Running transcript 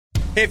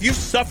Hey, if you've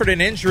suffered an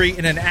injury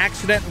in an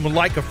accident and would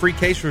like a free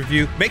case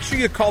review, make sure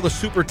you call the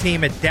super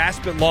team at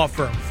Daspit Law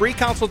Firm. Free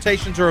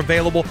consultations are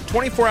available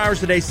 24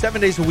 hours a day, 7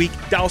 days a week.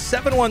 Dial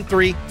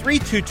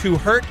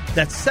 713-322-HURT.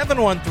 That's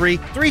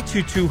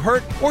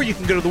 713-322-HURT. Or you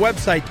can go to the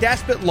website,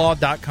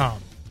 daspitlaw.com.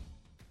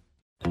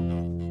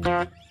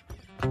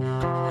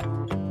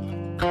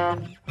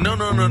 No.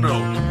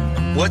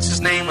 What's his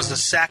name was a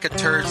sack of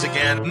turds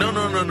again? No.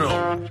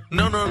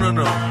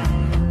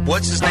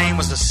 What's his name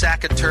was a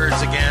sack of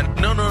turds again?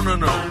 No.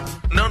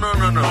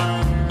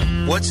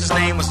 What's his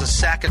name was a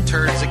sack of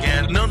turds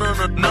again? No.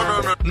 From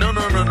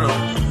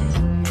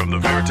the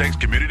Veritex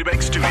Community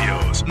Bank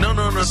Studios. No,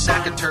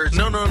 sack of turds.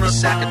 No,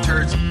 sack of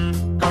turds.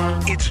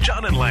 It's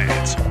John and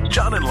Lance.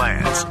 John and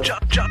Lance.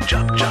 John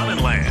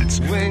and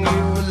Lance. When you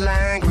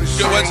languish.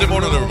 Good Wednesday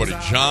morning, everybody.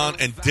 John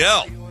and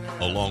Dell,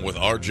 along with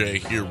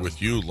RJ, here with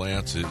you.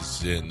 Lance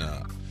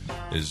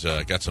is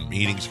got some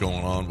meetings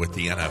going on with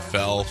the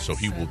NFL, so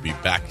he will be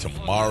back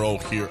tomorrow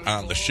here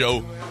on the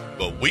show.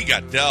 But we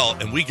got Dell,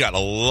 and we got a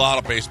lot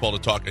of baseball to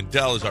talk. And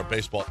Dell is our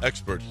baseball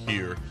expert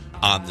here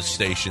on the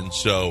station,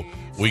 so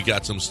we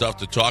got some stuff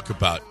to talk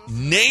about.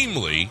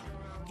 Namely,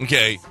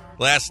 okay,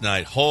 last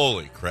night,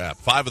 holy crap,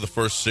 5 of the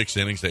first 6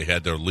 innings they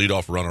had their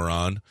leadoff runner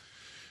on.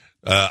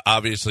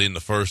 Obviously, in the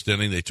first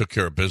inning, they took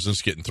care of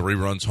business, getting 3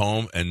 runs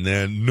home, and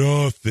then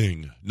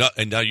nothing.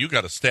 And now you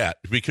got a stat,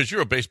 because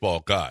you're a baseball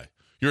guy.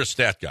 You're a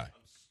stat guy.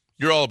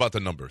 You're all about the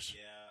numbers.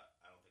 Yeah,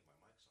 I don't think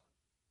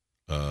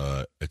my mic's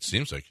on. It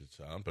seems like it's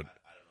on, but I don't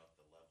know if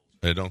the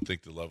level's I don't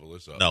think the level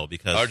is up. No,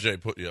 because RJ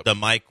put you up. the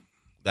mic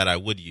that I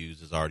would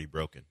use is already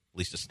broken. At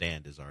least the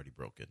stand is already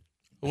broken.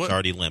 What? It's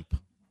already limp.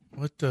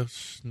 What the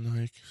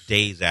snake?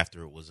 Days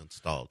after it was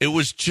installed. It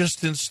was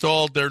just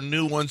installed, their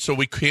new one, so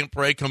we can't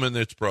break them, and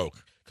it's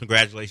broke.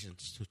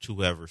 Congratulations to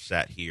whoever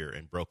sat here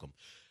and broke them.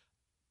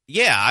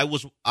 Yeah,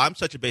 I'm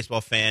such a baseball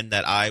fan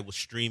that I was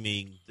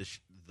streaming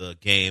the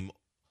game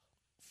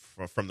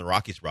from the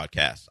Rockies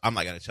broadcast. I'm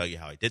not going to tell you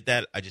how I did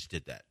that. I just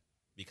did that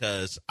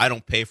because I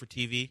don't pay for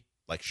TV,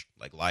 like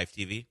live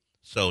TV.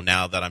 So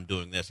now that I'm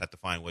doing this, I have to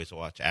find ways to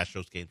watch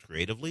Astros games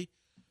creatively.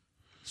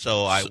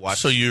 So I watch.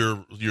 So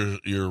you're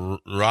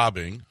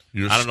robbing.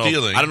 You're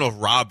stealing. I don't know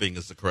if robbing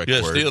is the correct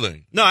word. Yeah,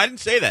 stealing. No, I didn't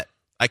say that.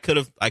 I could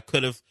have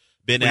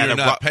been at you're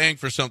not paying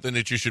for something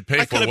that you should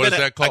pay for. What is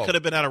that called? I could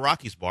have been at a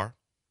Rockies bar.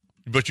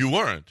 But you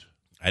weren't.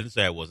 I didn't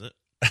say I wasn't.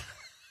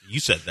 You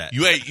said that.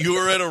 You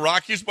were at a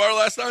Rockies bar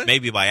last night?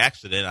 Maybe by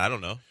accident. I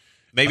don't know.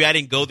 Maybe I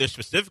didn't go there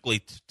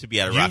specifically to be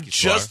at a Rockies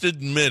bar. You just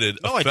admitted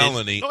a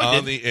felony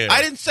on the air.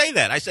 I didn't say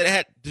that. I said I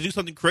had to do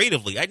something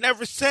creatively. I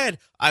never said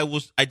I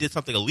did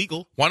something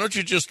illegal. Why don't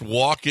you just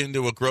walk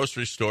into a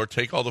grocery store,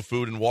 take all the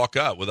food, and walk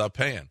out without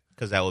paying?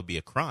 Because that would be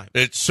a crime.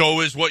 So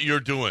is what you're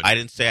doing. I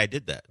didn't say I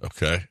did that.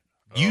 Okay.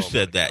 You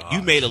said that. Gosh.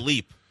 You made a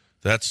leap.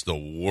 That's the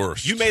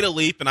worst. You made a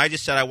leap, and I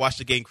just said I watched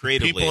the game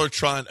creatively. People are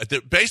trying.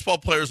 Baseball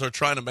players are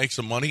trying to make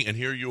some money, and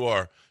here you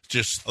are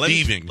just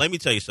thieving. Let me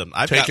tell you something.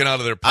 Taken out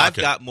of their pocket.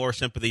 I've got more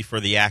sympathy for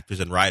the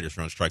actors and writers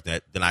on strike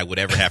than I would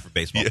ever have for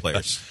baseball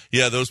players.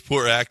 Yeah, those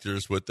poor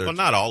actors with their. Well,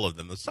 not all of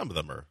them. Some of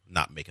them are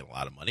not making a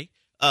lot of money.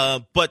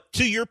 But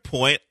to your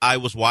point, I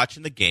was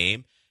watching the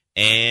game,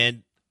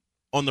 and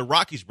on the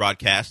Rockies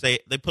broadcast, they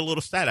put a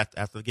little stat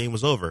after the game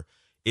was over.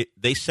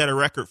 They set a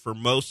record for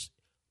most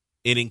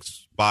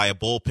innings by a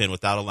bullpen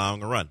without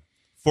allowing a run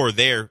for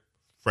their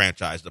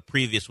franchise. The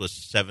previous was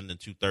 7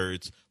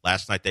 2/3.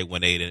 Last night they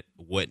went 8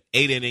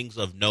 innings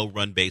of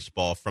no-run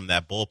baseball from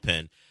that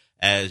bullpen.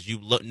 As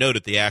you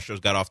noted, the Astros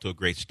got off to a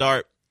great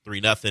start,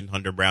 3-0.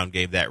 Hunter Brown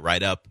gave that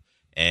right up,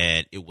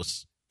 and it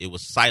was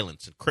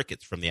silence and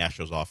crickets from the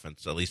Astros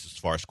offense, at least as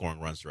far as scoring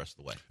runs the rest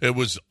of the way. It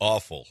was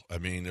awful. I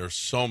mean, there's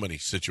so many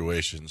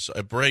situations.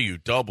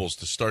 Abreu doubles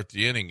to start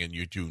the inning, and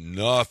you do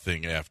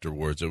nothing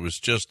afterwards. It was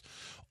just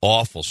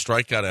awful.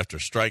 Strikeout after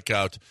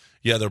strikeout.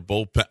 Yeah, they're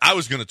bullpen. I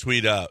was going to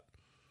tweet out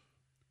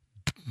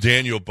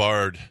Daniel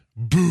Bard,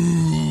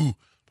 boo,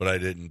 but I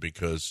didn't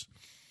because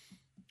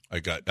I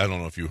don't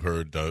know if you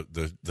heard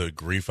the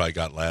grief I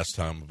got last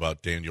time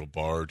about Daniel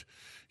Bard.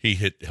 He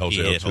hit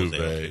Jose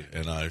Altuve,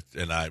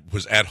 and I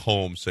was at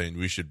home saying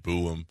we should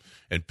boo him,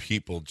 and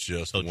people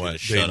just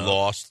went. They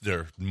lost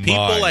their minds.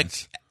 People like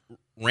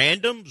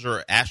randoms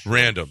or Astros?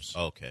 Randoms.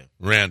 Okay.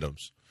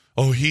 Randoms.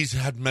 Oh, he's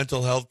had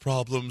mental health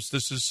problems.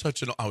 This is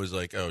such an. I was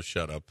like, oh,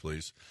 shut up,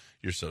 please.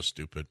 You're so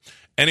stupid.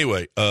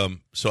 Anyway,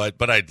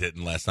 but I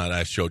didn't last night.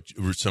 I showed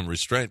some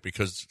restraint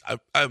because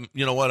I'm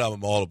you know what?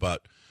 I'm all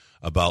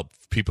about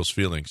people's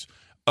feelings.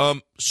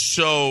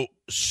 So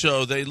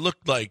they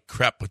looked like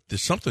crap, but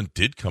something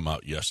did come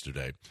out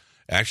yesterday.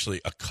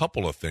 Actually, a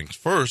couple of things.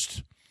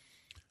 First,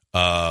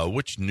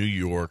 which New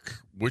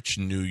York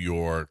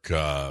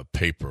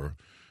paper?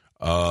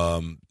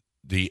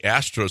 The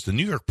Astros, the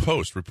New York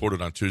Post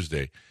reported on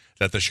Tuesday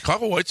that the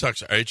Chicago White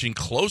Sox are edging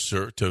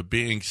closer to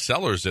being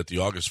sellers at the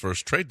August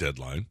 1st trade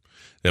deadline.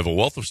 They have a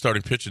wealth of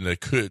starting pitching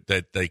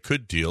that they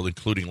could deal,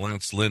 including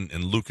Lance Lynn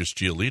and Lucas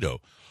Giolito.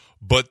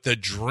 But the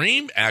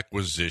dream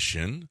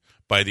acquisition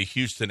by the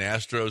Houston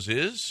Astros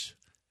is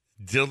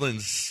Dylan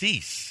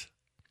Cease.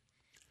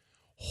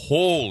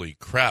 Holy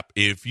crap.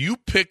 If you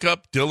pick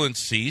up Dylan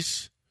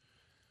Cease,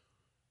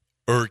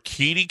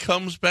 Urquidy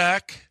comes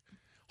back,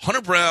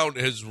 Hunter Brown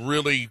has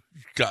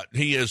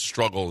he has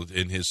struggled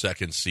in his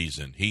second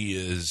season. He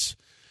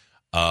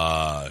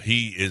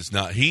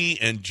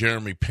and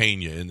Jeremy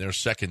Pena in their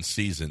second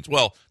seasons.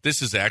 Well,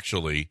 this is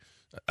actually,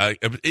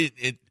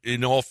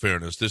 in all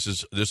fairness, this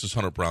is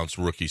Hunter Brown's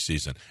rookie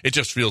season. It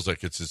just feels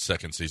like it's his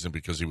second season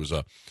because he was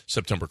a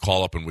September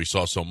call-up, and we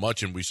saw so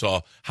much, and we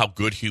saw how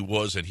good he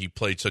was, and he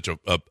played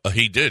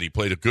he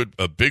played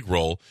a big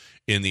role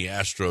in the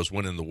Astros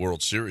winning the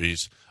World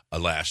Series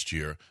last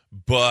year.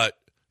 But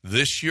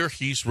this year,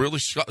 he's really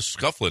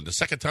scuffling. The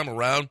second time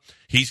around,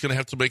 he's going to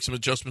have to make some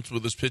adjustments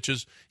with his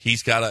pitches.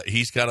 He's got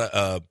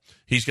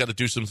to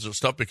do some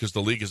stuff because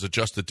the league has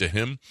adjusted to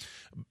him.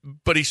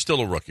 But he's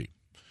still a rookie.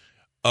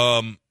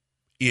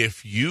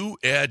 If you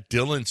add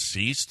Dylan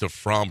Cease to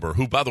Fromber,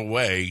 who, by the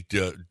way,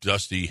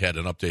 Dusty had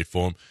an update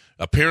for him.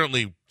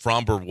 Apparently,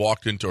 Fromber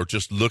walked into or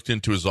just looked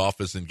into his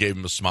office and gave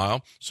him a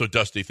smile. So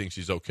Dusty thinks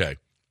he's okay.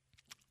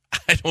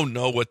 I don't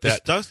know what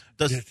that does.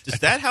 Is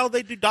that how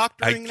they do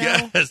doctoring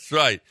now? That's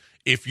right.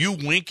 If you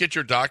wink at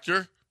your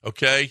doctor,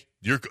 okay,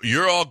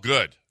 you're all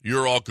good.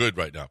 You're all good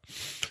right now.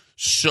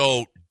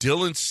 So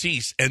Dylan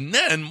Cease, and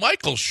then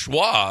Michael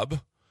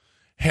Schwab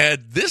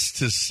had this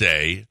to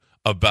say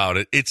about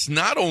it. It's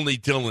not only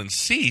Dylan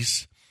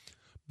Cease,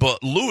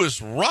 but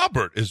Luis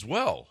Robert as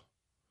well.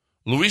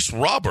 What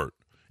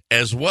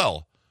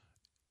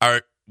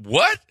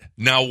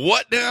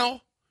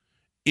now?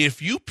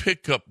 If you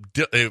pick up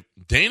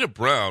Dana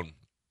Brown,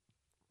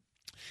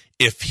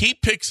 if he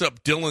picks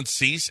up Dylan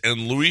Cease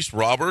and Luis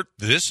Robert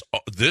this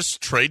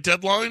trade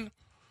deadline,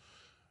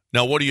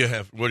 now what do you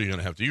have? What are you going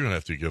to have to? You're going to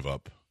have to give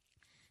up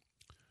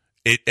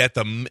at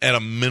a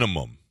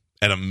minimum.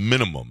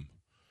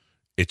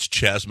 It's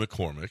Chas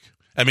McCormick.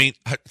 I mean,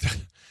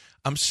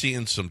 I'm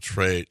seeing some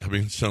trade. I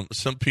mean, some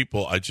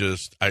people.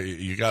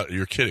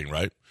 You're kidding,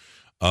 right?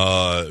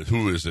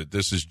 Who is it?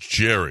 This is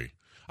Jerry.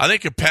 I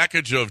think a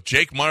package of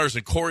Jake Myers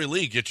and Corey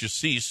Lee gets you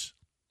Cease.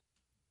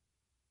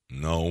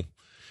 No.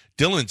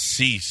 Dylan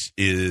Cease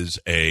is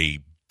a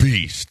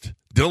beast.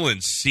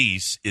 Dylan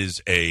Cease is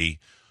a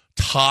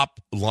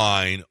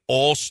top-line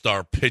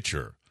all-star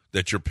pitcher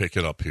that you're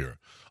picking up here.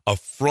 A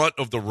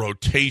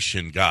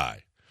front-of-the-rotation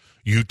guy.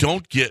 You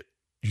don't get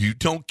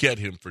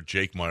him for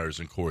Jake Myers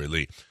and Corey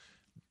Lee.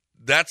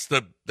 That's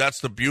the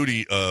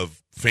beauty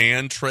of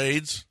fan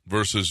trades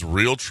versus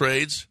real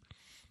trades,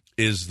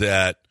 is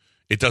that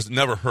it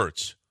never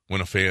hurts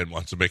when a fan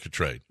wants to make a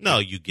trade. No,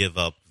 you give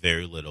up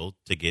very little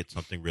to get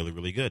something really,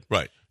 really good.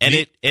 Right. And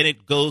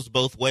it goes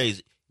both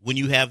ways. When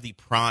you have the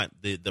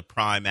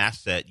prime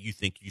asset, you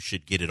think you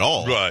should get it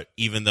all. Right.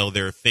 Even though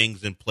there are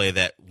things in play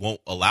that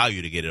won't allow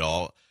you to get it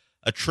all.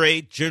 A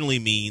trade generally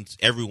means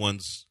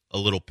everyone's a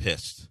little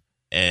pissed,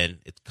 and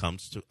it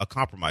comes to a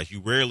compromise.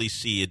 You rarely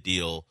see a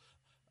deal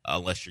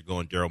unless you're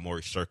going Daryl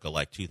Morey circa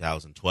like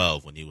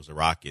 2012 when he was a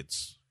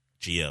Rockets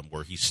GM,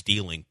 where he's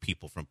stealing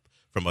people from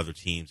other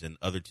teams, and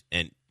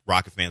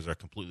Rocket fans are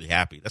completely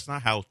happy. That's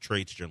not how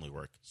trades generally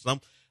work.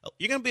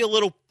 You're going to be a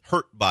little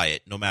hurt by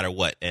it no matter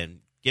what,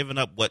 and giving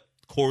up what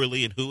Corey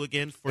Lee and who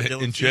again for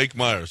Dylan and Jake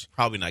Myers,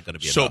 probably not going to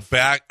be so enough.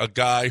 Back a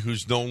guy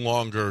who's no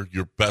longer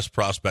your best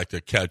prospect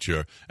at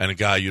catcher, and a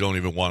guy you don't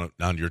even want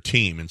on your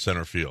team in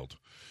center field.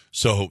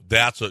 So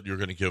that's what you're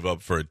going to give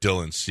up for a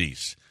Dylan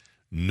Cease.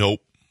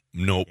 Nope,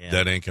 yeah.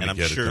 That ain't going to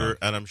get it done.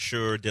 And I'm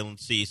sure Dylan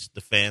Cease,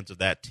 the fans of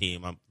that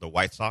team, the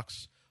White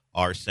Sox,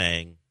 are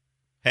saying,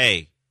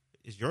 "Hey,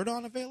 is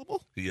Jordan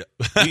available?" Yeah,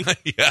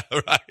 yeah,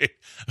 right.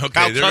 Okay,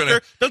 Kyle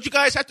Tucker. Don't you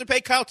guys have to pay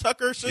Kyle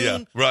Tucker soon? Yeah,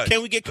 right.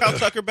 Can we get Kyle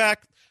Tucker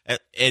back?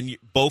 And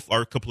both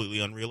are completely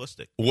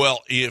unrealistic.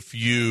 Well,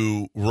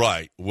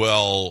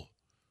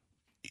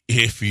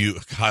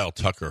 Kyle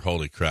Tucker,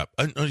 holy crap!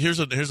 Here's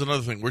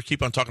another thing. We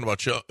keep on talking about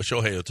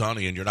Shohei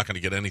Ohtani, and you're not going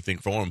to get anything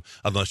for him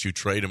unless you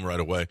trade him right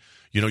away.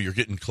 You know, you're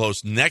getting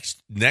close.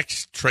 Next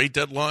trade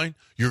deadline,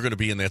 you're going to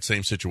be in that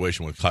same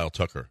situation with Kyle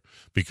Tucker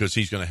because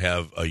he's going to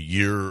have a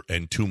year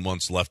and 2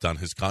 months left on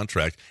his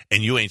contract,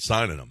 and you ain't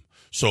signing him.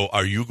 So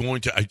are you going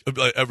to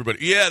everybody?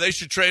 Yeah, they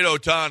should trade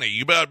Ohtani.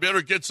 You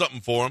better get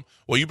something for him.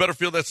 Well, you better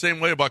feel that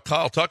same way about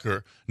Kyle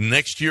Tucker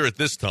next year at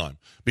this time,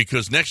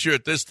 because next year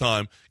at this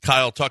time,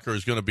 Kyle Tucker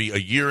is going to be a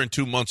year and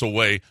 2 months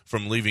away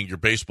from leaving your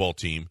baseball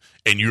team,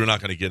 and you're not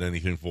going to get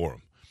anything for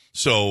him.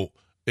 So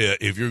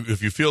if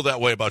you feel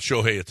that way about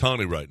Shohei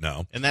Ohtani right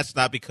now, and that's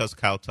not because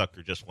Kyle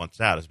Tucker just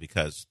wants out, it's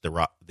because the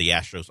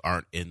Astros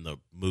aren't in the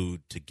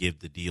mood to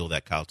give the deal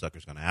that Kyle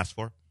Tucker's going to ask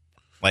for.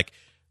 Like,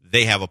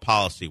 they have a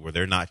policy where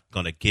they're not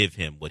going to give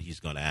him what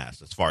he's going to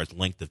ask as far as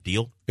length of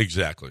deal.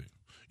 Exactly.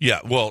 Yeah,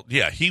 well,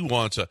 yeah, he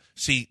wants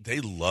see, they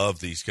love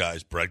these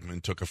guys.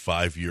 Bregman took a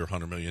 5-year,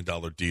 $100 million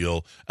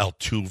deal.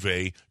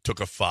 Altuve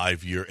took a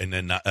 5-year, and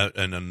then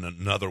and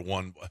another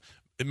one.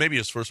 Maybe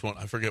his first one,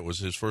 I forget, was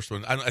his first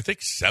one. I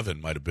think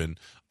 7 might have been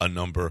a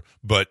number.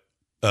 But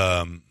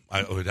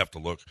I would have to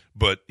look,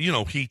 but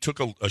he took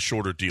a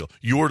shorter deal.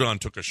 Jordan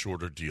took a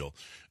shorter deal.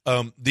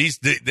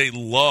 They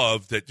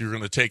love that you're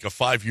going to take a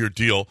 5-year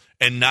deal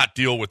and not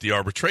deal with the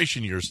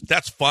arbitration years.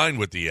 That's fine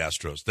with the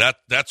Astros.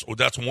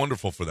 That's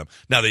wonderful for them.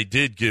 Now they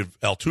did give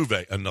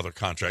Altuve another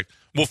contract.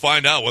 We'll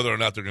find out whether or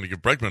not they're going to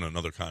give Bregman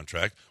another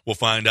contract. We'll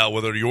find out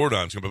whether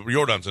Jordan's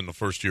in the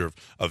first year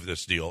of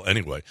this deal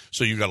anyway.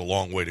 So you got a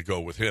long way to go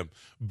with him.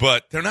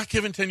 But they're not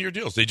giving 10-year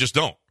deals. They just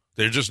don't.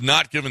 They're just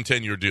not giving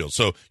 10-year deals.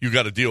 So you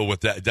got to deal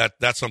with that.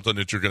 That's something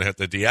that you're going to have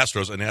that the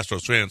Astros and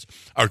Astros fans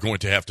are going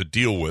to have to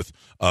deal with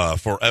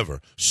forever.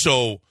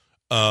 So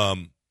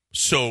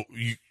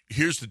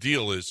here's the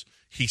deal: is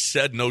he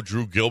said no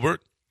Drew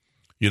Gilbert?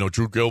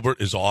 Drew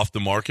Gilbert is off the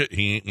market.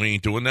 We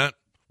ain't doing that.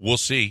 We'll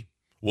see.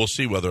 We'll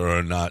see whether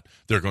or not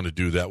they're going to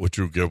do that with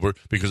Drew Gilbert.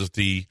 Because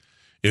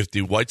if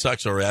the White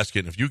Sox are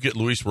asking, if you get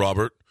Luis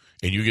Robert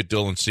and you get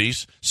Dylan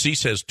Cease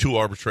has 2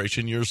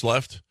 arbitration years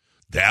left.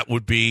 That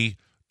would be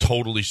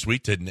totally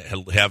sweet to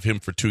have him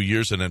for 2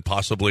 years and then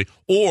possibly,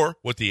 or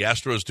what the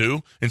Astros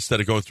do, instead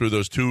of going through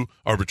those 2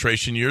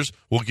 arbitration years,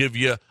 we'll give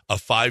you a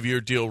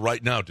 5-year deal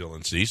right now,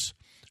 Dylan Cease,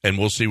 and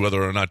we'll see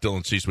whether or not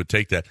Dylan Cease would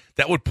take that.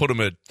 That would put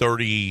him at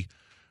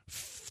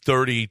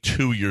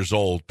 32 years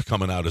old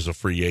coming out as a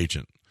free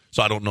agent.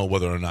 So I don't know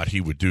whether or not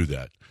he would do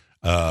that.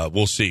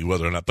 We'll see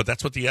whether or not, but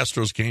that's what the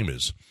Astros game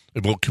is.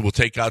 We'll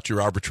take out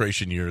your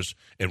arbitration years,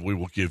 and we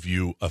will give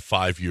you a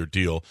 5-year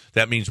deal.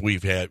 That means we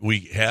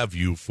have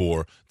you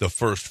for the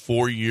first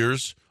 4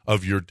 years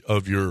of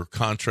your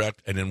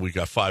contract, and then we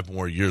got 5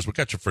 more years. We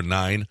got you for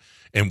 9,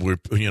 and we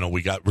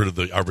got rid of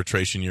the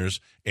arbitration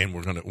years, and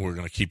we're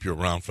gonna keep you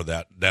around for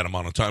that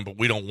amount of time. But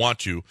we don't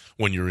want you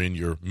when you're in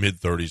your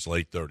mid-30s,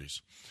 late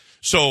 30s.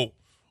 So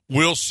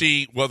we'll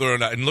see whether or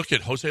not. And look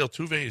at Jose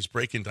Altuve is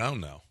breaking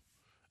down now.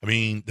 I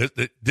mean,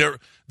 the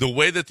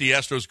way that the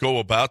Astros go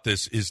about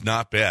this is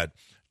not bad.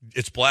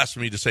 It's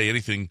blasphemy to say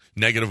anything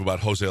negative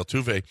about Jose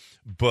Altuve,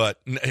 but,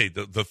 hey,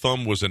 the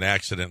thumb was an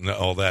accident and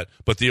all that.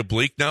 But the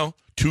oblique now,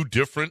 2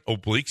 different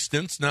oblique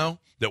stints now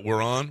that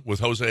we're on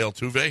with Jose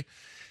Altuve,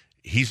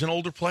 he's an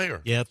older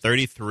player. Yeah,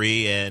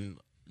 33, and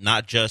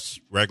not just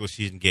regular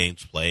season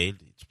games played.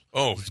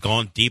 He's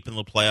gone deep in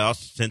the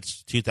playoffs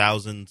since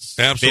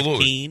 2015.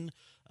 Absolutely.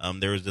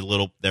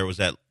 There was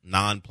that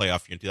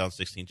non-playoff year in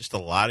 2016. Just a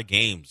lot of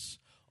games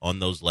on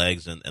those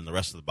legs and the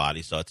rest of the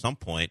body. So at some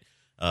point,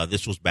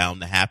 this was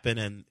bound to happen,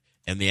 and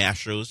the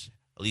Astros,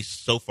 at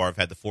least so far, have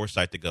had the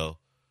foresight to go,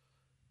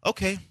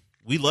 okay,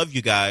 we love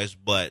you guys,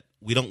 but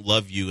we don't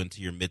love you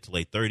into your mid to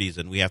late 30s,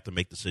 and we have to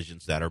make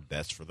decisions that are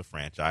best for the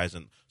franchise.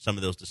 And some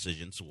of those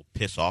decisions will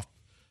piss off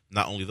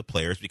not only the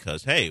players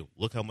because, hey,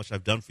 look how much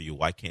I've done for you.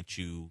 Why can't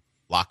you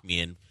lock me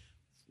in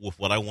with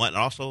what I want,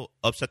 and also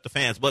upset the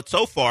fans? But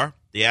so far,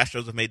 the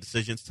Astros have made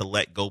decisions to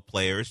let go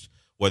players,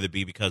 whether it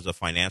be because of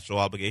financial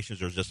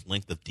obligations or just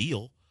length of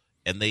deal,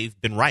 and they've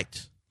been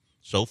right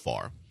so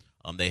far.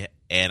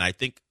 And I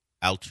think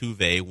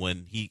Altuve,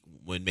 when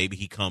maybe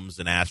he comes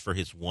and asks for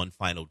his one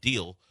final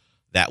deal,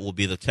 that will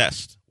be the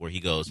test where he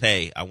goes,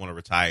 hey, I want to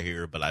retire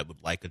here, but I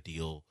would like a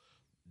deal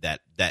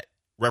that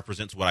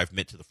represents what I've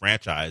meant to the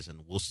franchise,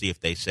 and we'll see if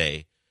they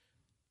say,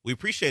 we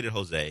appreciate it,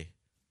 Jose,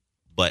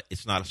 but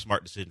it's not a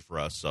smart decision for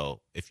us.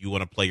 So if you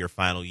want to play your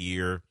final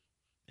year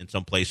in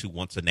some place who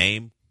wants a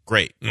name,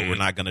 great, but we're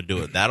not going to do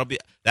it. That'll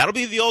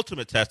be the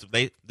ultimate test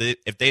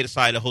if they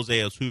decide that Jose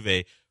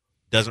Altuve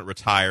doesn't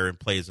retire and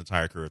play his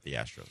entire career at the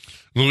Astros.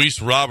 Luis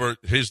Robert,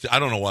 I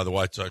don't know why the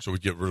White Sox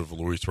would get rid of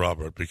Luis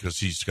Robert because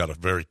he's got a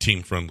very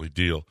team-friendly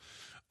deal.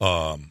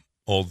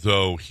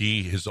 Although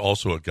he is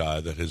also a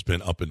guy that has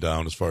been up and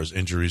down as far as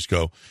injuries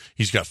go.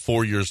 He's got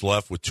 4 years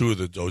left with 2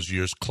 of those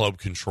years club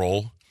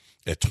control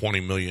at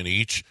 $20 million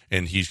each,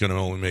 and he's going to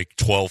only make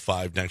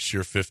 $12.5 next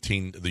year,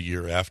 $15 the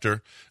year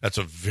after. That's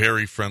a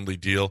very friendly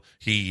deal.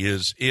 He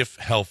is, if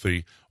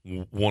healthy,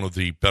 one of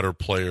the better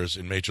players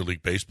in Major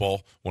League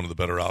Baseball, one of the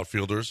better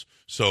outfielders.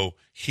 So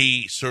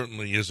he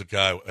certainly is a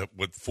guy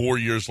with 4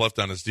 years left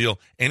on his deal,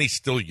 and he's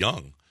still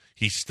young.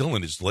 He's still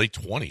in his late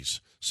 20s.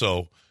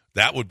 So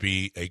that would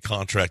be a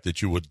contract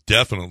that you would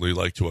definitely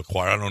like to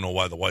acquire. I don't know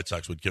why the White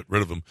Sox would get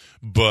rid of him,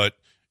 but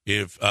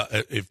if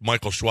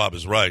Michael Schwab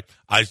is right,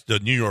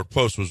 the New York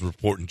Post was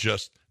reporting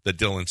just the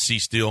Dylan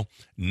Cease deal,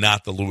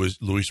 not the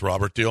Luis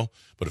Robert deal.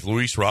 But if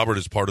Luis Robert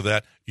is part of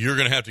that, you're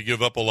going to have to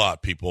give up a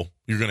lot, people.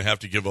 You're going to have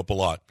to give up a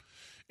lot.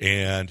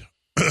 And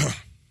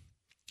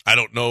I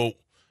don't know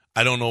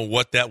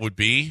what that would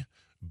be,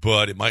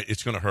 but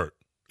it's going to hurt.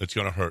 It's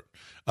going to hurt.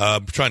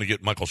 I'm trying to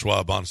get Michael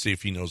Schwab on to see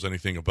if he knows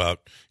anything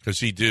about, because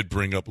he did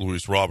bring up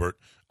Luis Robert,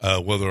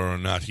 whether or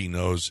not he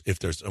knows if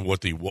there's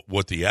what the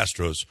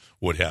Astros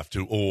would have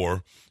to,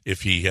 or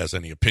if he has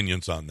any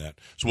opinions on that.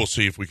 So we'll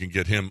see if we can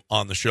get him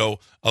on the show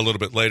a little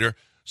bit later.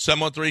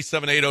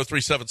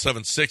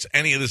 713-780-3776.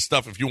 Any of this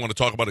stuff, if you want to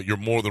talk about it, you're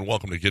more than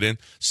welcome to get in.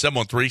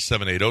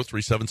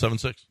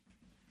 713-780-3776.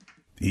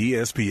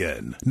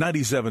 ESPN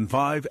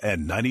 97.5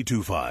 and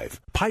 92.5.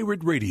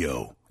 Pirate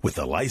Radio with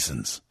a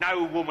license.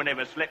 No woman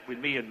ever slept with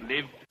me and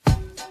lived.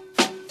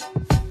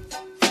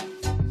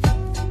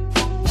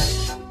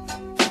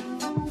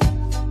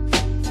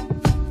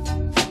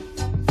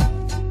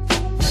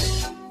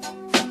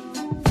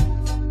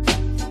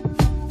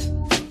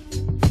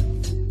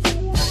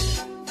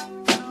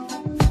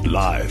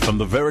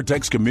 the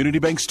Veritex Community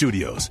Bank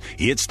Studios,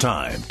 it's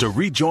time to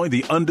rejoin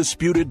the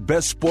undisputed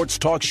best sports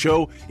talk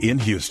show in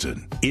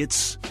Houston.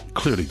 It's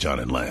Clearly John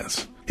and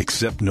Lance,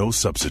 except no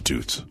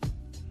substitutes.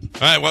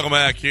 All right, welcome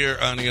back here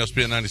on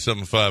ESPN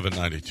 97.5 and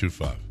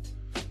 92.5.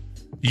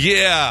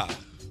 Yeah,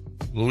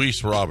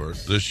 Luis Robert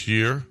this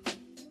year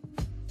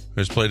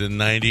has played in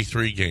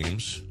 93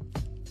 games.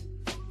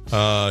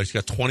 He's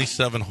got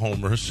 27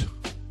 homers,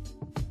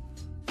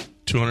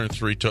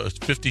 203,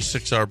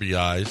 56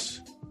 RBIs.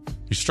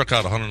 He struck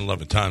out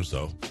 111 times,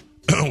 though,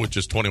 with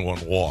just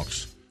 21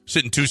 walks.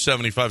 Sitting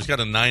 275. He's got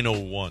a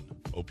 901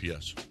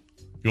 OPS.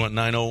 You want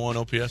 901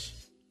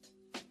 OPS?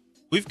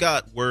 We've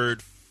got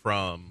word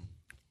from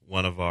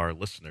one of our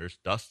listeners,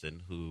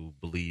 Dustin, who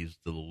believes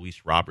the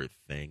Luis Robert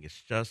thing is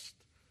just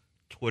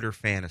Twitter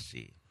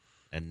fantasy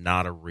and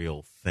not a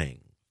real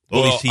thing. At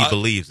least he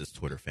believes it's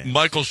Twitter fantasy.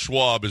 Michael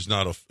Schwab is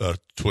not a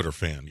Twitter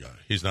fan guy.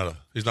 He's not a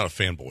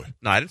fanboy.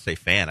 No, I didn't say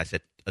fan. I said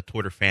a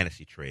Twitter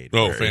fantasy trade.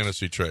 Oh,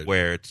 fantasy trade.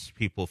 Where it's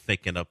people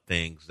thinking up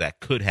things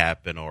that could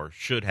happen or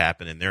should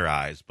happen in their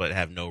eyes, but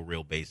have no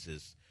real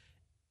basis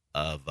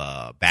of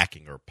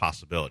backing or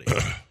possibility.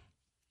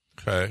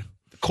 Okay.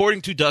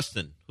 According to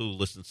Dustin, who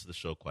listens to the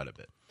show quite a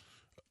bit.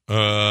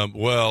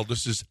 Well,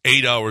 this is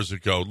 8 hours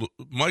ago.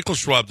 Michael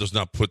Schwab does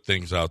not put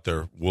things out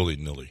there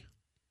willy-nilly.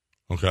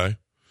 Okay?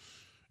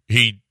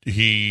 He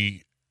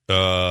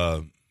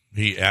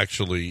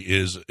actually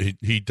is.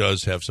 He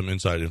does have some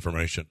inside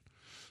information.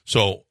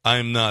 So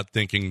I'm not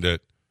thinking that.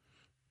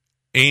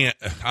 And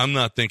I'm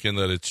not thinking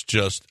that it's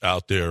just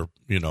out there.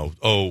 You know,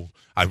 oh,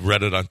 I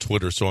read it on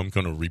Twitter, so I'm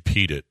going to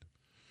repeat it.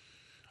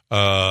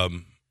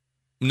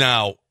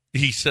 Now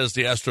he says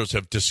the Astros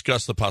have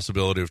discussed the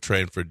possibility of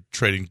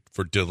trading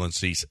for Dylan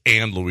Cease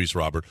and Luis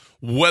Robert.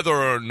 Whether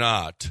or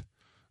not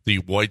the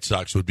White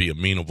Sox would be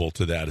amenable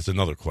to that is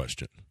another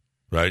question,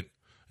 right?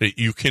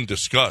 You can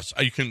discuss.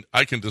 I can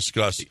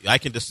discuss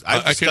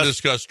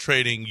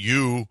trading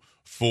you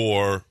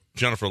for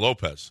Jennifer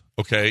Lopez.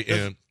 Okay,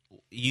 and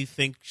you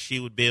think she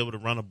would be able to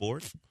run a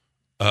board?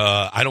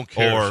 I don't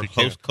care. Or if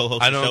she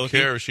co-host. I don't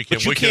care if she can.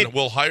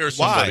 We'll hire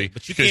somebody.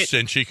 But you can't,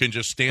 and she can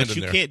just stand in there.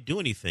 But you can't do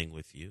anything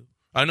with you.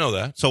 I know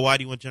that. So why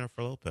do you want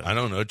Jennifer Lopez? I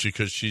don't know,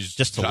 because she's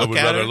just to look I would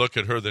at rather her? look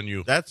at her than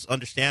you. That's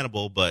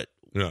understandable, but.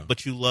 Yeah.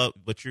 But you are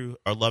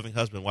a loving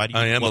husband. Why do you?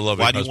 I am a loving husband.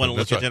 Why do you want to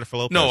look at Jennifer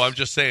Lopez? No, I'm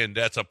just saying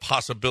that's a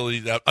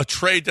possibility, that a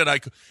trade that I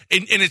could,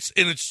 and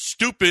it's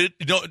stupid.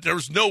 You know,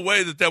 there's no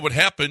way that would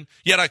happen.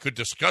 Yet I could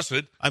discuss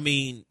it. I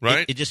mean,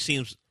 right? It just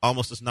seems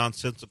almost as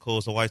nonsensical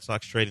as the White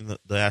Sox trading the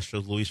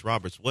Astros Luis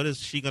Roberts. What is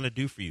she going to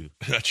do for you?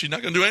 She's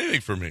not going to do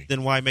anything for me.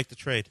 Then why make the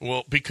trade?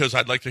 Well, because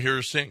I'd like to hear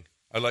her sing.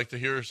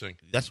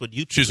 That's what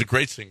you. She's a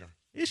great singer.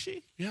 Is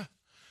she? Yeah.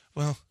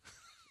 Well.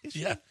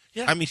 Yeah.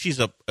 I mean, she's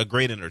a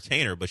great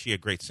entertainer, but she a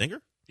great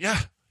singer. Yeah.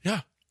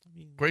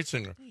 Great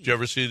singer. Did you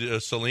ever see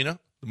Selena,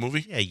 the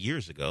movie? Yeah,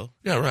 years ago.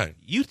 Yeah, right.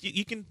 You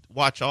can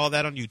watch all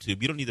that on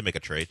YouTube. You don't need to make a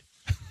trade.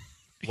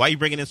 Why are you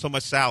bringing in so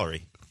much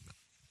salary?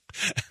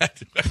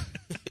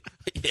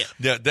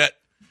 Yeah,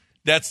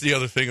 that's the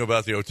other thing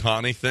about the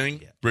Ohtani thing.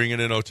 Yeah. Bringing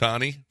in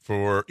Ohtani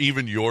for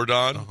even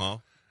Jordan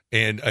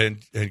and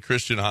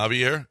Christian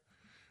Javier.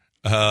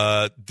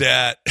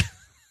 That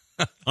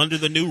under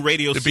the new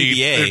radio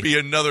CBA, there'd be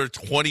another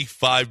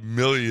 $25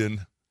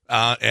 million.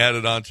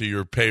 Added onto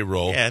your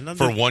payroll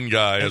for one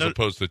guy as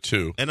opposed to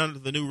two. And under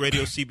the new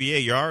radio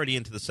CBA, you're already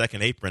into the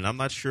second apron. I'm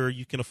not sure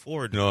you can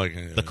afford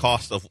the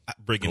cost of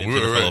bringing in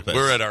Jennifer Lopez.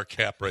 We're at our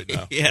cap right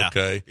now. Yeah.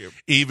 Okay.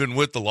 Even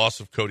with the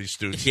loss of Cody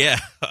Stoops. Yeah.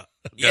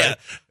 Yeah.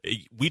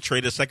 We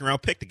traded a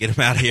second-round pick to get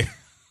him out of here.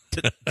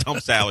 To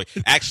dump salary.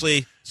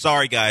 Actually,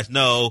 sorry, guys.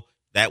 No,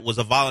 that was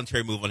a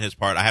voluntary move on his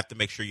part. I have to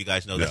make sure you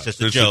guys know that's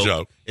just a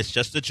joke. It's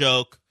just a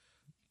joke.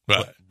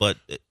 Right. But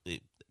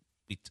we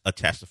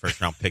attached the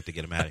first-round pick to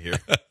get him out of here.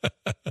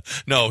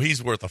 No,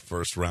 he's worth a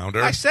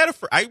first-rounder. I said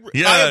I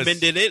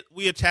amended it.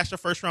 We attached a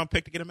first-round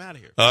pick to get him out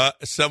of here.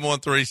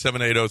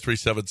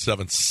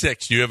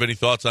 713-780-3776. Do you have any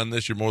thoughts on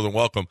this? You're more than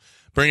welcome.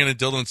 Bringing in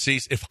Dylan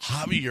Cease. If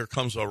Javier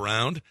comes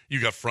around,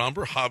 you got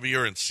Fromber,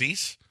 Javier, and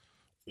Cease.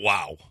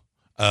 Wow.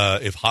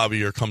 If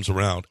Javier comes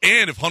around.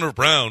 And if Hunter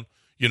Brown,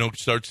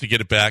 starts to get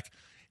it back.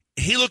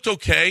 He looked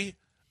okay.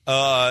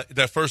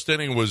 That first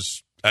inning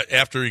was...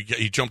 after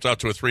he jumped out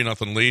to a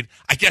 3-0 lead,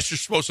 I guess you're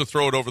supposed to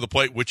throw it over the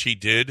plate, which he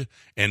did,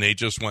 and they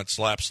just went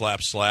slap,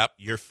 slap, slap.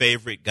 Your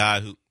favorite guy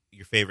with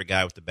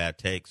the bad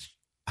takes,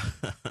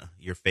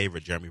 your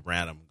favorite Jeremy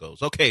Branham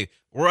goes, okay,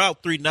 we're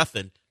out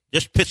 3-0.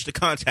 Just pitch to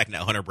contact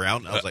now, Hunter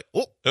Brown. I was like,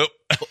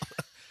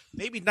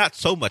 maybe not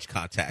so much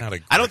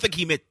contact. I don't think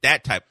he meant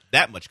that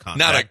much contact.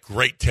 Not a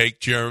great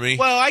take, Jeremy.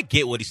 Well, I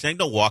get what he's saying.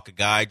 Don't walk a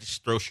guy,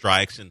 just throw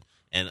strikes and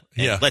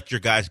let your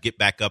guys get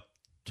back up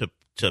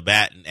to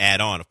bat and add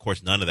on. Of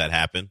course, none of that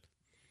happened.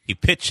 He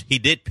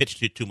did pitch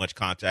to too much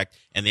contact,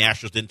 and the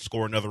Astros didn't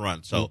score another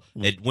run. So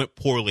it went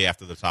poorly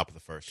after the top of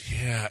the first.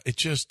 Yeah,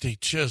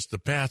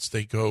 the bats,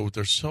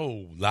 they're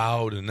so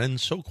loud and then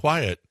so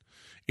quiet.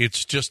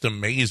 It's just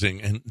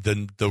amazing. And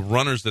the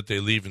runners that they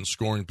leave in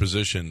scoring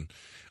position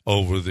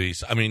over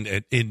these. I mean,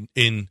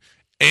 in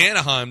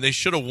Anaheim, they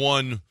should have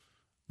won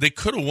they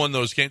could have won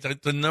those games.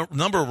 The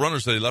number of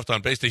runners they left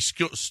on base, they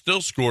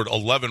still scored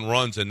 11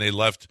 runs, and they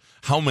left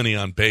how many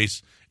on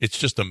base? It's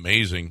just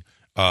amazing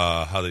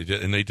how they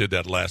did, and they did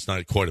that last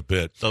night quite a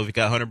bit. So we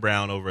got Hunter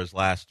Brown over his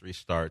last 3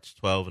 starts,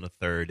 12 and a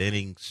third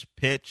innings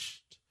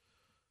pitched,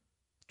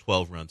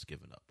 12 runs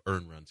given up,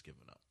 earned runs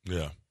given up.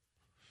 Yeah.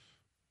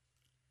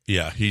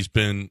 Yeah, he's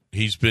been,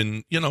 he's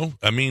hitting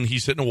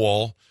a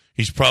wall.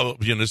 He's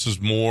probably, this is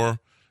more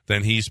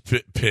than he's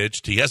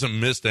pitched. He hasn't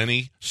missed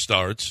any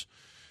starts.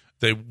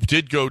 They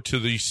did go to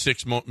the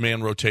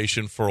 6-man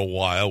rotation for a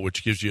while,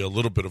 which gives you a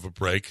little bit of a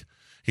break.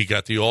 He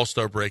got the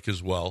All-Star break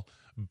as well.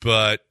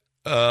 But,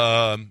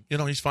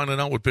 he's finding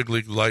out what big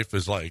league life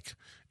is like.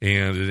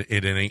 And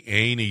it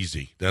ain't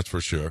easy, that's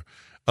for sure.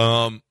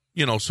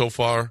 So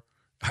far,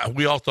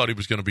 we all thought he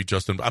was going to be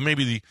Justin.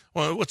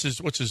 What's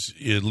his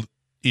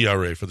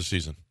ERA for the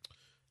season?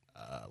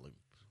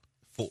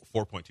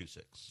 4.26.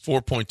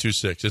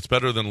 4.26. It's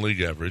better than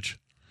league average,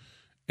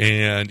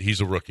 and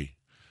he's a rookie.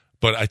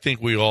 But I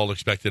think we all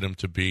expected him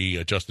to be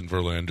a Justin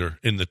Verlander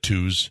in the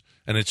 2s,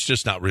 and it's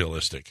just not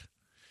realistic.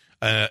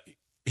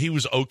 He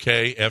was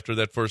okay after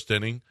that first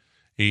inning.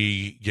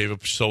 He gave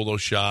up a solo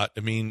shot.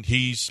 I mean,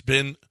 he's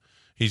been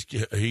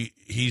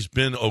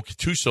okay.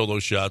 2 solo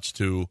shots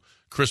to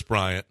Chris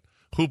Bryant,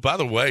 who, by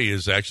the way,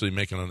 is actually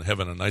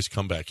having a nice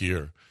comeback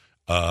year.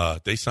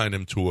 They signed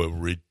him to a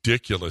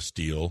ridiculous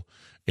deal,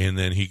 and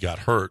then he got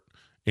hurt,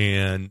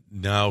 and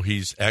now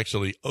he's okay.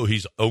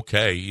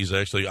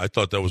 I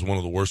thought that was one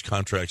of the worst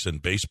contracts in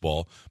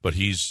baseball, but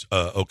he's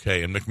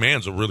okay. And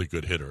McMahon's a really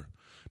good hitter,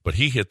 but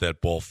he hit that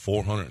ball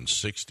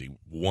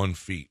 461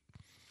 feet.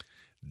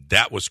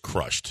 That was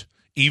crushed.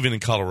 Even in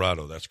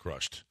Colorado, that's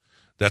crushed.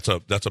 That's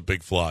a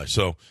big fly.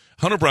 So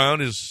Hunter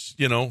Brown is,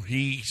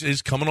 he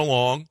is coming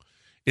along.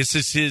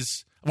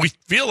 We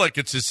feel like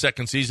it's his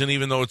second season,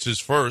 even though it's his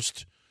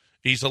first.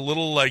 He's a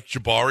little like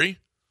Jabari.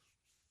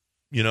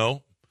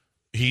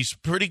 He's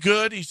pretty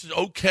good. He's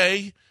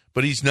okay,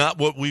 but he's not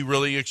what we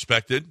really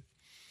expected.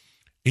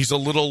 He's a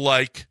little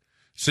like,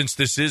 since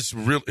this is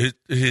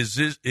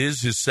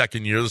his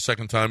second year, the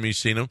second time he's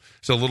seen him,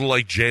 it's a little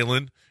like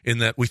Jalen in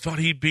that we thought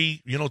he'd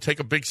be, take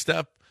a big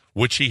step,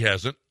 which he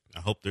hasn't. I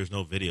hope there's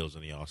no videos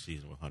in the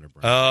offseason with Hunter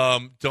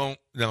Brown. Don't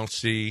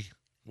see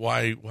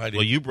why.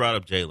 Well, you brought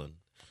up Jalen.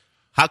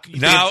 How can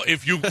you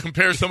if you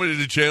compare somebody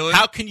to Jalen,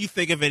 how can you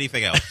think of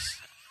anything else?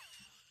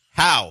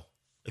 How?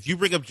 If you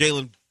bring up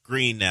Jalen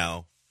Green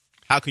now,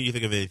 how can you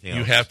think of anything else?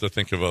 You have to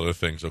think of other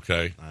things,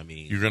 okay? I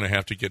mean, you're going to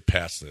have to get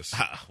past this.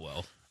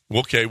 Well,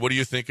 okay. What do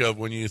you think of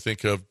when you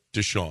think of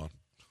Deshaun?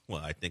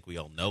 Well, I think we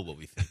all know what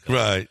we think of.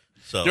 Right.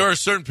 So there are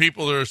certain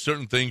people. There are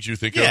certain things you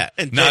think of.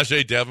 And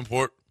Najee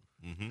Davenport.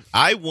 Mm-hmm.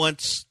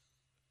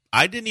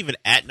 I didn't even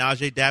at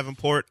Najee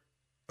Davenport.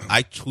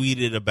 I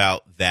tweeted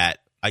about that.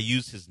 I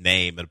used his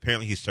name, and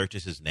apparently he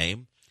searches his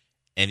name,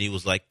 and he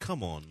was like,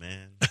 "Come on,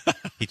 man."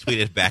 He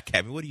tweeted back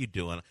at me, "What are you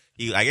doing?"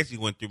 I guess he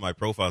went through my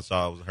profile and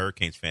saw I was a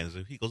Hurricanes fan.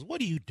 So he goes,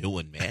 "What are you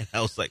doing, man?"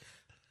 I was like,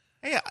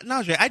 "Hey,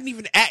 Najee, I didn't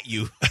even at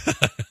you.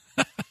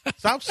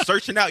 Stop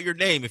searching out your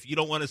name if you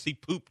don't want to see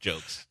poop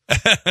jokes."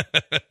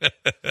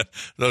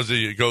 Those of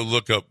you, go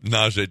look up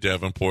Najee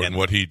Davenport and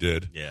what he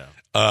did. Yeah.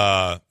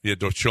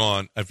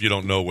 Deshaun, if you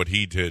don't know what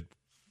he did,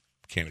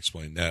 can't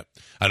explain that.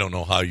 I don't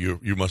know how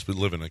you must be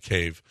living in a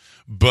cave.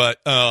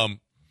 But the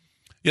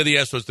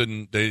Astros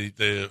didn't.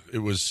 It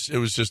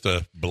was just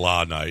a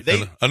blah night.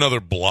 Another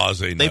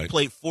blase night. They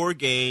played 4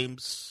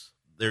 games.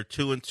 They're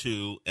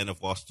 2-2 and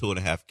have lost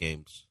 2.5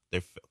 games.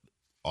 They're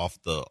off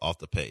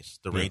the pace.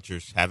 The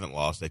Rangers haven't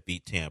lost. They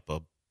beat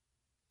Tampa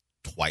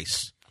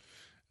twice.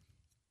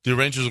 The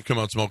Rangers have come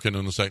out smoking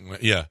in the second.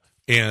 Yeah,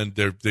 and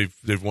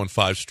they've won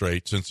 5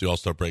 straight since the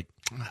All-Star break.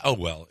 Oh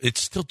well, it's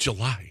still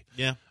July.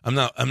 Yeah,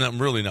 I'm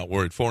really not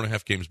worried.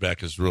 4.5 games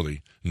back is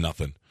really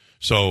nothing.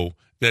 So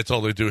that's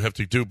all they have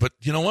to do. But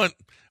you know what?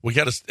 We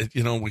got to.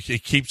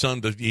 It keeps on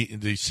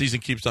the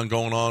season keeps on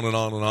going on and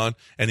on and on,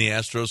 and the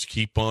Astros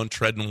keep on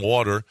treading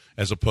water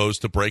as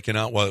opposed to breaking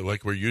out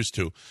like we're used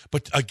to.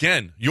 But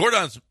again,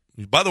 Jordan's.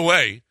 By the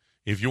way,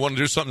 if you want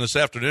to do something this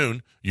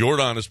afternoon,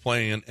 Jordan is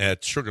playing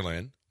at Sugar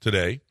Land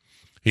today.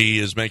 He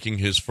is making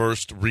his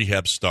first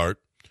rehab start.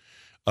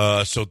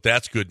 So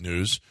that's good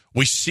news.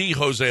 We see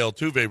Jose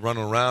Altuve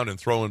running around and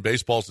throwing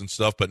baseballs and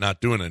stuff, but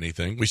not doing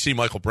anything. We see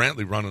Michael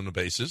Brantley running the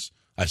bases.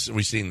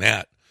 We've seen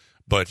that,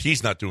 but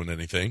he's not doing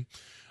anything.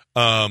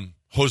 Jose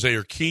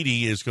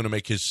Urquidy is going to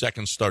make his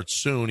second start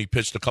soon. He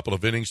pitched a couple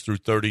of innings through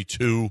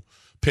 32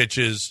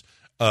 pitches.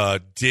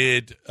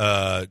 Did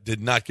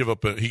not give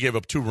up. He gave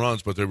up 2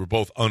 runs, but they were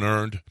both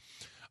unearned.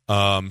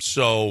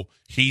 So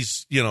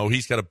he's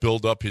got to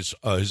build up his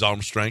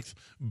arm strength,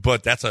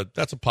 but that's a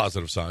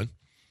positive sign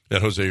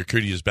that Jose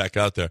Urquidy is back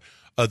out there.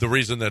 The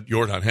reason that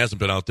Jordan hasn't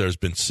been out there has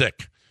been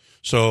sick.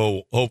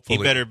 So hopefully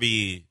he better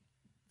be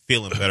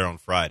feeling better on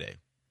Friday.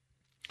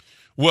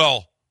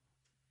 Well,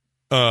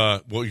 we're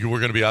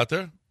going to be out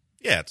there?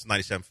 Yeah, it's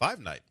 97.5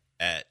 night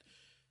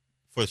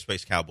for the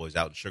Space Cowboys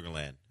out in Sugar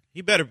Land.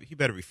 He better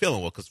be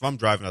feeling well, because if I'm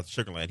driving out to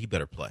Sugar Land, he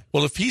better play.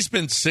 Well, if he's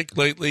been sick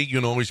lately,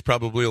 he's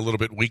probably a little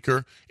bit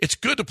weaker. It's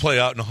good to play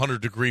out in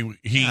 100-degree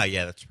heat.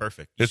 Yeah, that's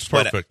perfect. It's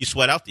perfect. You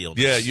sweat out the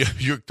illness. Yeah,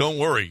 you don't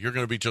worry. You're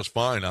going to be just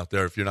fine out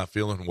there if you're not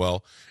feeling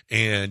well.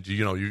 And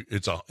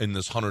it's in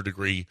this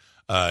 100-degree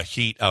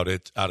heat out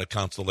at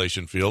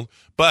Constellation Field,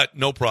 but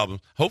no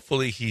problem.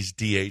 Hopefully he's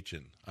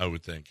DHing. I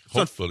would think.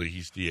 Hopefully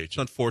he's DHing. It's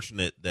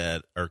unfortunate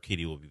that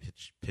Urquidy will be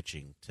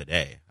pitching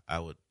today. I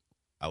would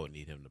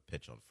need him to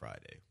pitch on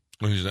Friday.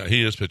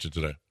 He is pitching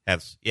today.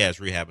 His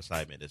rehab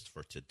assignment is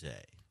for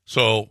today.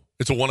 So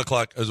it's a 1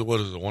 o'clock.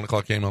 What is it? 1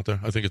 o'clock game out there?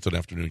 I think it's an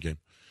afternoon game.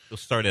 It'll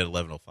start at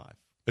 11:05.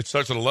 It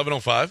starts at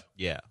 11:05.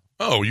 Yeah.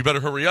 Oh, you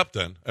better hurry up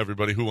then,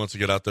 everybody who wants to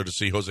get out there to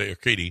see Jose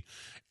Urquidy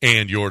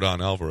and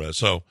Yordan Alvarez.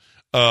 So,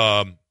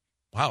 wow,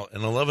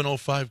 an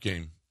 11:05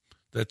 game.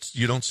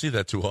 You don't see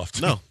that too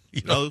often. No.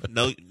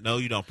 No,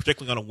 you don't.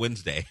 Particularly on a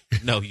Wednesday.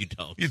 No, you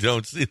don't. You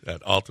don't see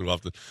that all too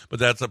often. But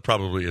that's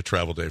probably a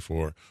travel day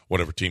for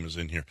whatever team is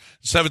in here.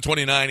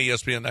 729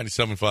 ESPN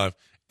 97.5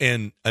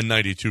 and a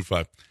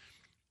 92.5.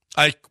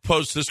 I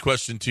posed this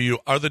question to you.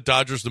 Are the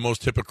Dodgers the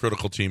most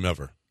hypocritical team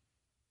ever?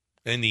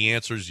 And the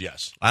answer is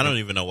yes. I don't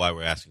even know why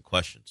we're asking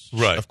questions.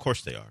 Right. Of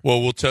course they are.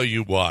 Well, we'll tell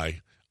you why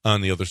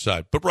on the other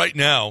side. But right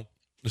now,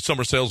 the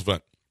summer sales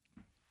event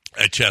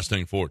at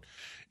Chastain Ford.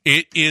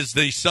 It is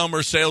the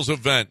summer sales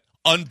event.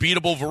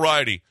 Unbeatable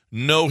variety,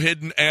 no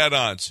hidden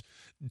add-ons,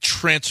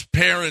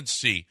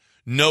 transparency,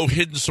 no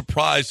hidden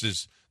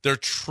surprises. They're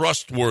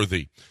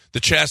trustworthy. The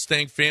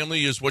Chastain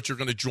family is what you're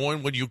going to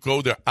join when you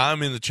go there.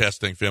 I'm in the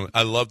Chastain family.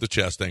 I love the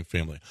Chastain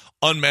family.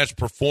 Unmatched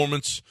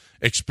performance,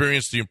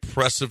 experience the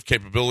impressive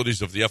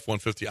capabilities of the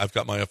F-150. I've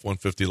got my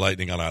F-150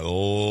 Lightning, and I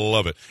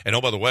love it. And,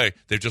 oh, by the way,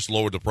 they've just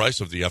lowered the price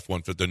of the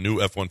F-150, the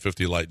new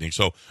F-150 Lightning.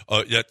 So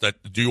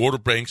the order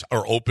banks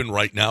are open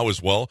right now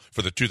as well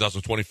for the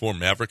 2024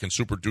 Maverick and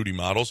Super Duty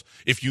models.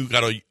 If you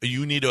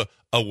need a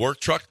work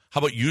truck, how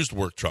about used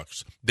work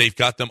trucks? They've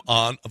got them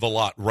on the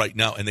lot right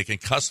now, and they can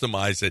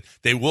customize it.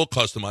 They will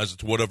customize it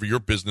to whatever your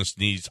business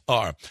needs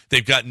are.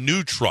 They've got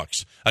new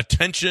trucks.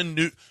 Attention,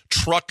 new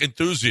truck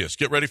enthusiasts.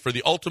 Get ready for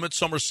the ultimate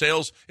summer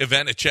sales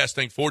event at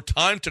Chastain Ford.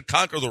 Time to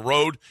conquer the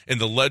road in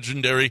the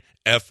legendary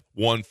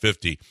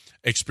F-150.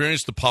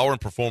 Experience the power and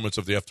performance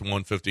of the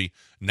F-150,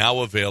 now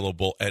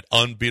available at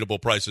unbeatable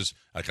prices.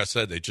 Like I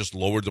said, they just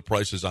lowered the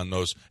prices on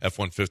those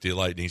F-150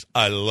 Lightnings.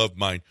 I love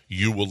mine.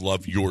 You will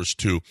love yours,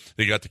 too.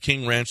 They got the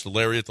King Ranch, the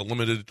Lariat, the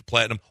Limited, the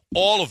Platinum,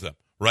 all of them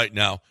right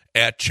now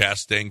at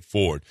Chastain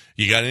Ford.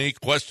 You got any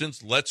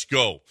questions? Let's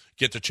go.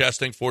 Get to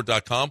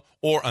ChastainFord.com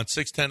or on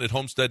 610 at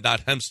Homestead,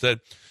 not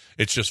Hempstead.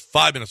 It's just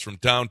 5 minutes from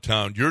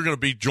downtown. You're going to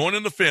be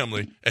joining the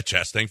family at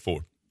Chastain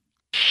Ford.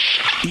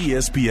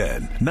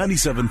 ESPN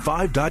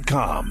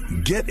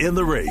 975.com. Get in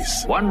the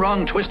race. One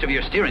wrong twist of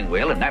your steering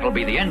wheel, and that'll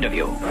be the end of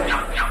you.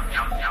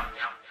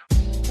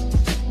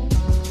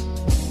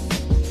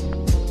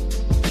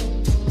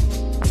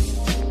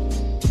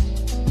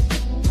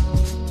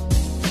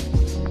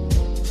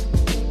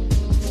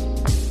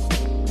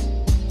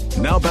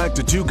 Now back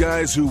to two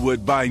guys who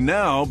would by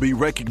now be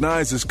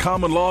recognized as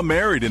common law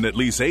married in at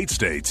least 8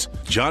 states.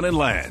 John and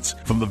Lance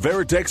from the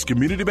Veritex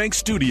Community Bank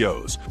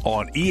Studios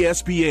on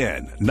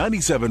ESPN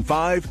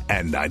 97.5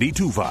 and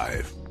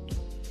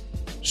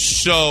 92.5.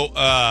 So,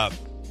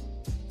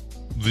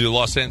 the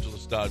Los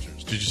Angeles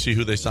Dodgers, did you see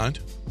who they signed?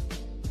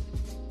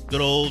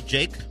 Good old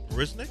Jake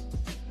Marisnick.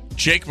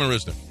 Jake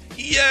Marisnick.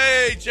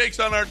 Yay, Jake's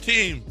on our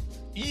team.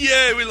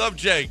 Yay, we love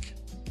Jake.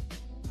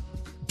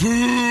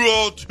 Boo,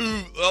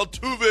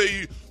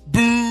 Altuve,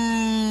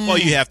 boo. Well,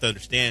 you have to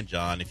understand,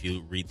 John, if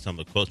you read some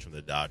of the quotes from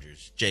the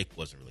Dodgers, Jake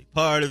wasn't really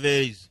part of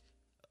it.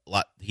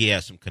 He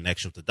has some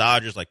connection with the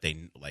Dodgers,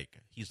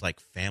 he's like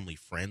family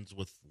friends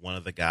with one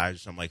of the guys or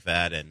something like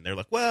that, and they're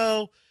like,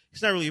 well,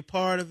 he's not really a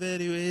part of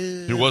it.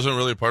 He wasn't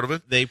really a part of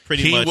it? They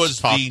pretty much He was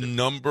the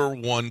number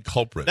one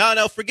culprit.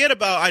 No, forget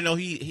about, I know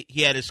he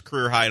had his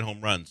career high in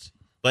home runs.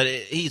 But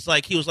he was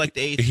like the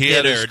 8th he hitter.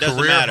 Had his Doesn't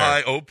career matter.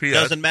 high OPS.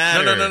 Doesn't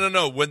matter.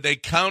 No. When they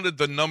counted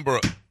the number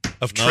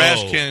of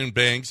trash can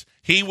bangs,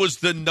 he was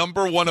the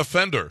number one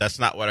offender. That's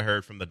not what I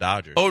heard from the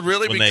Dodgers. Oh,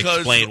 really? When because they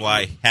explained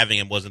why having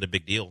him wasn't a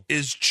big deal.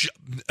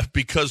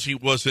 Because he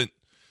wasn't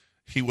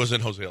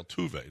Jose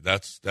Altuve.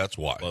 That's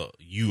why. Well,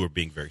 you were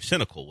being very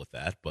cynical with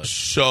that, but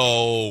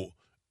so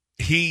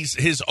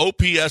his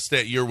OPS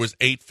that year was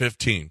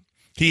 815.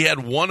 He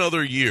had one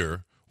other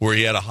year where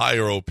he had a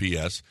higher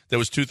OPS. That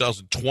was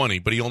 2020,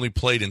 but he only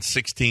played in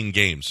 16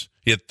 games.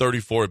 He had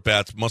 34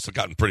 at-bats, must have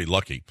gotten pretty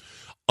lucky.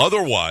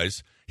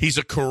 Otherwise, he's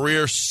a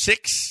career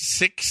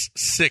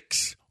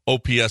 666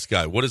 OPS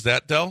guy. What is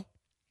that, Del?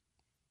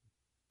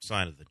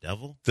 Sign of the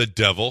devil? The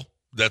devil.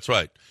 That's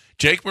right.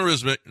 Jake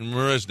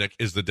Marisnick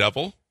is the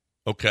devil,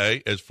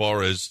 okay, as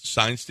far as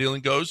sign stealing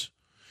goes.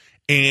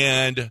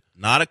 And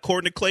not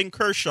according to Clayton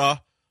Kershaw.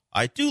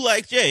 I do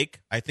like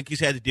Jake. I think he's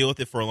had to deal with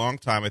it for a long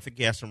time. I think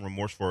he has some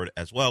remorse for it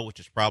as well, which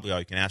is probably all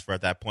you can ask for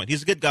at that point.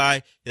 He's a good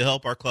guy. He'll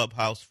help our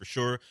clubhouse for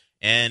sure.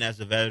 And as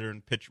the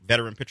veteran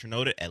pitcher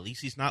noted, at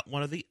least he's not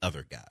one of the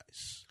other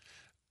guys.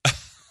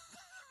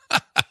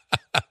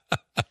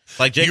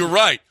 Like Jake, you're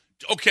right.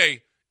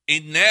 Okay,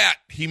 in that,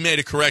 he made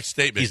a correct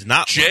statement. He's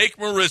not. Jake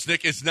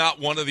Marisnick is not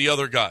one of the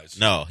other guys.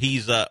 No,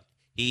 he's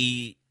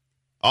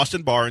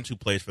Austin Barnes, who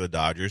plays for the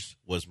Dodgers,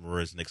 was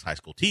Marisnick's high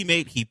school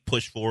teammate. He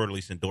pushed forward, at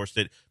least endorsed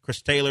it.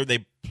 Chris Taylor,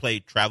 they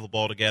played travel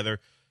ball together,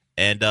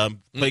 and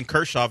playing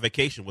Kershaw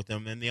vacation with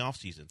him in the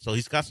offseason. So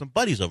he's got some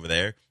buddies over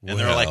there, and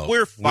they're like,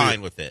 we're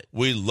fine with it.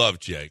 We love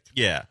Jake.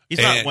 Yeah, he's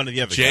not one of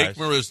the other Jake guys.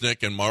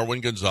 Marisnick and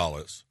Marwin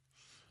Gonzalez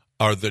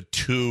are the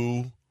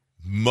two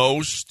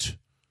most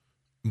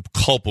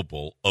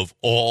culpable of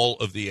all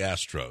of the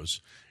Astros,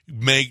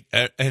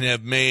 and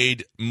have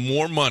made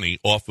more money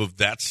off of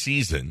that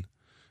season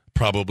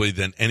probably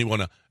than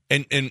anyone else.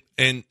 And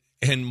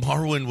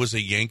Marwin was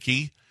a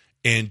Yankee,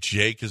 and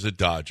Jake is a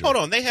Dodger. Hold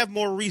on, they have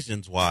more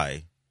reasons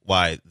why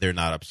they're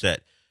not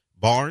upset.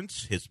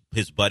 Barnes,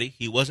 his buddy,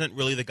 he wasn't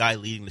really the guy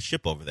leading the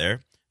ship over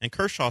there. And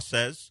Kershaw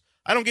says,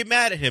 I don't get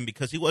mad at him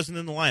because he wasn't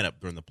in the lineup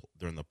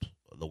during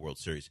the World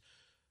Series.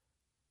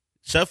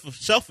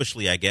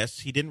 Selfishly, I guess,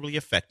 he didn't really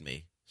affect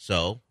me.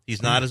 So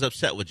he's not as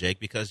upset with Jake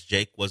because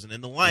Jake wasn't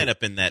in the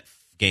lineup in that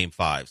Game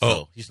 5.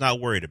 So he's not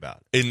worried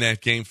about it. In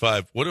that Game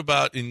 5. What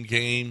about in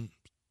Game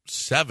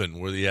 7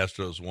 where the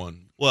Astros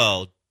won?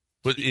 Well,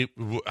 but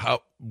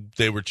how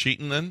they were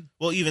cheating then?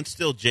 Well, even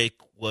still, Jake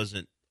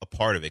wasn't a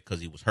part of it because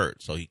he was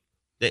hurt. So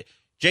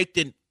Jake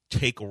didn't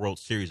take a World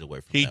Series away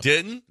from him. He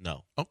didn't?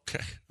 No.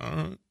 Okay.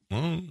 All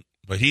right.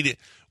 But he did.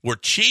 We're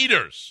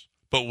cheaters,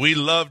 but we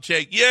love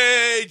Jake.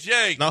 Yay,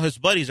 Jake! Now his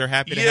buddies are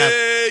happy to have.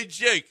 Yay,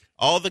 Jake!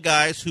 All the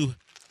guys who've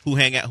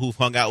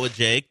hung out with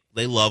Jake,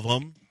 they love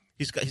him.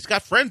 He's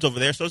got friends over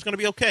there, so it's going to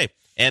be okay.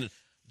 And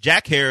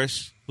Jack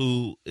Harris,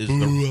 who's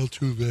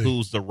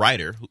the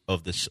writer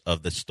of this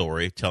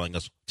story,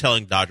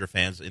 telling Dodger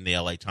fans in the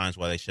LA Times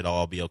why they should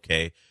all be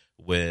okay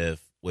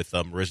with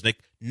Marisnick,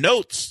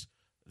 notes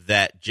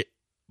that Jake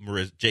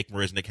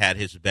Marisnick had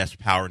his best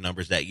power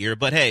numbers that year.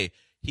 But hey,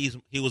 he's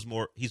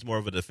more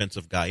of a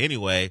defensive guy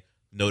anyway,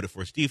 noted for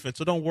his defense.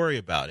 So don't worry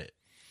about it.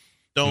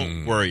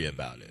 Don't worry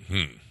about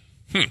it.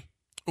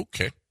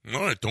 Okay.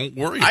 All right. Don't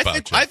worry about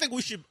it. I think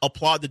we should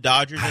applaud the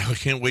Dodgers. I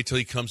can't wait till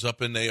he comes up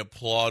and they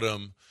applaud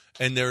him.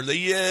 And they're like,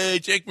 yay,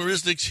 Jake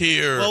Marisnick's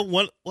here.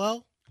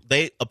 Well,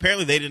 they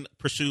didn't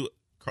pursue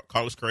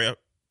Carlos Correa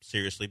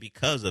seriously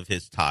because of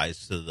his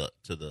ties to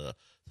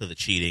the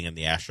cheating and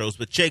the Astros.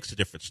 But Jake's a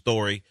different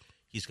story.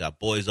 He's got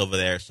boys over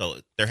there, so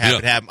they're happy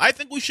to have him. I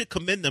think we should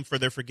commend them for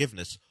their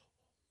forgiveness.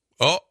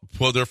 Oh,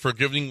 for their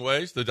forgiving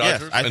ways, the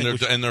Dodgers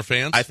and their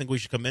fans? I think we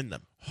should commend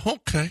them.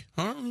 Okay.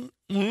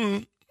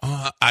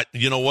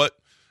 You know what?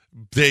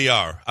 They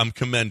are.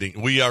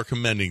 We are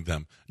commending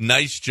them.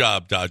 Nice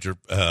job, Dodger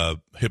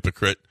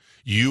hypocrite.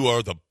 You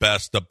are the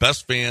best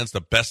fans,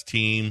 the best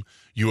team.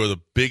 You are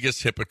the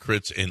biggest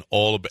hypocrites in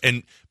all of,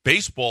 and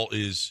baseball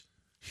is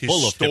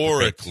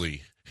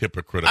historically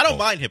hypocritical. I don't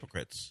mind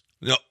hypocrites.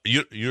 No,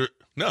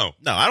 no,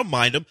 I don't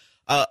mind them.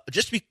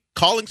 Just be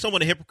calling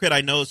someone a hypocrite. I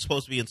know it's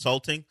supposed to be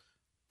insulting,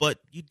 but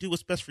you do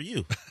what's best for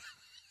you.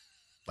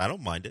 I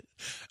don't mind it.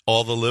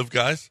 All the live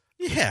guys.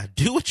 Yeah,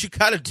 do what you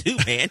got to do,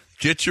 man.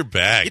 Get your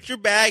bag,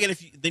 and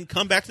then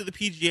come back to the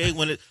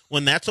PGA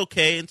when that's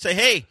okay, and say,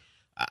 "Hey,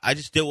 I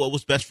just did what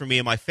was best for me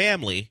and my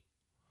family,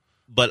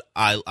 but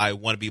I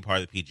want to be a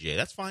part of the PGA."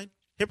 That's fine.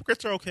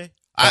 Hypocrites are okay.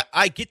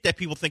 I get that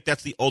people think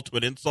that's the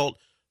ultimate insult,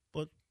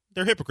 but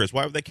they're hypocrites.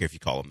 Why would they care if you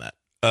call them that?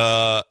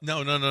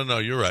 No.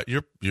 You're right.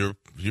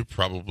 You're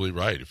probably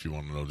right if you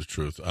want to know the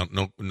truth.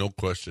 No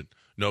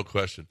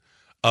question.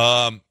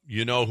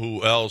 You know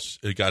who else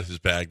got his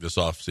bag this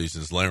offseason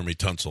is Laramie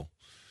Tunsil.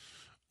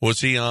 What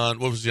was he on?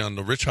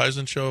 The Rich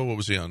Eisen show? What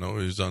was he on? No,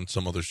 he was on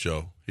some other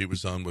show. He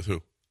was on with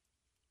who?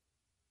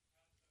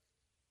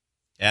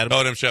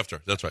 Adam Schefter.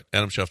 That's right.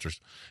 Adam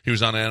Schefter's. He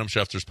was on Adam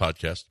Schefter's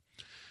podcast.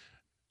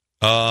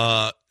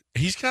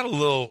 He's got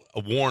a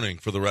warning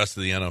for the rest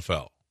of the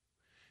NFL.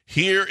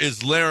 Here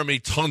is Laramie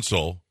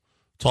Tunsil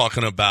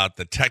talking about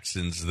the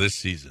Texans this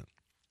season.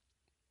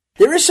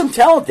 There is some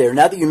talent there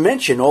now that you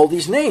mention all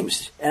these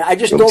names. And I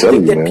just don't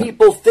think that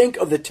people think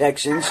of the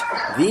Texans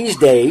these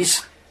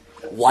days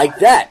like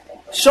that.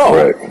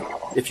 So,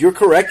 if you're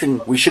correct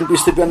and we shouldn't be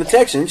sleeping on the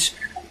Texans,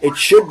 it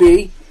should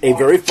be a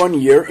very fun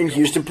year in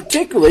Houston,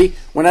 particularly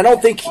when I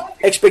don't think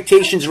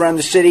expectations around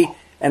the city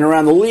and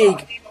around the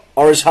league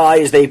are as high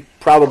as they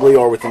probably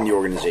are within the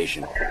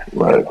organization.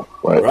 Right?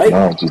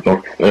 No, just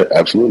don't.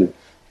 Absolutely.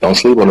 Don't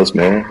sleep on us,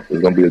 man. It's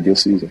going to be a good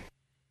season.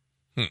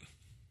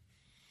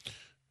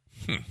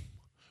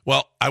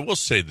 Well, I will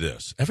say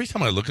this. Every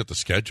time I look at the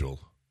schedule,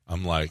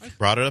 I'm like... I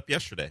brought it up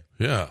yesterday.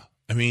 Yeah.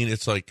 I mean,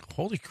 it's like,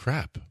 holy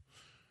crap.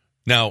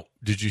 Now,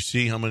 did you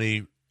see how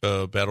many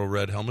Battle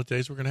Red helmet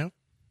days we're going to have?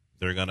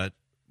 They're going to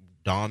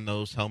don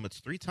those helmets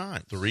 3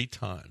 times. 3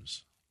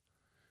 times.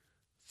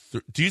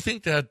 Do you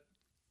think that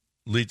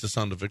leads us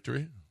on to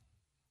victory?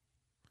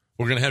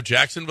 We're going to have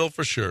Jacksonville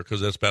for sure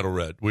because that's Battle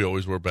Red. We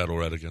always wear Battle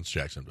Red against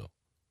Jacksonville.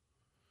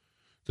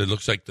 It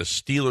looks like the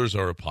Steelers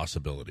are a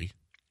possibility.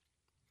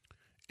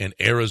 And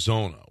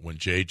Arizona, when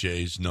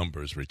JJ's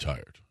numbers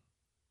retired.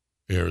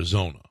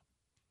 Arizona.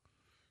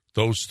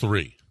 Those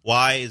 3.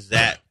 Why is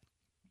that?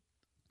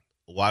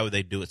 why would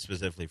they do it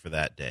specifically for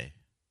that day?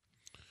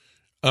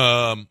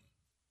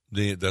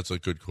 That's a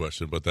good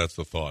question, but that's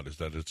the thought, is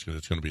that it's going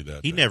to be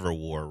that He day. never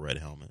wore a red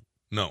helmet.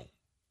 No.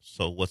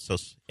 So what's so?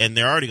 And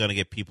they're already going to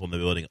get people in the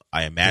building,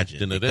 I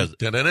imagine,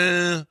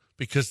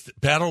 because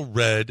Battle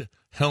Red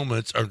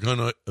helmets are going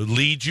to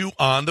lead you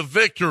on to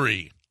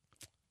victory.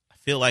 I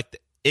feel like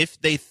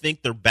if they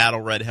think their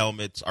Battle Red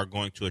helmets are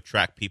going to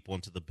attract people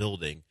into the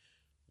building,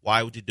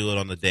 why would you do it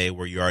on the day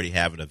where you already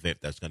have an event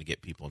that's going to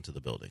get people into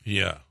the building?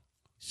 Yeah.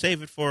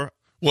 Save it for...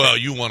 Well,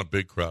 you want a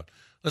big crowd.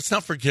 Let's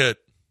not forget,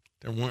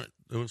 it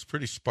was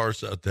pretty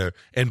sparse out there.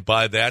 And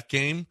by that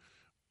game,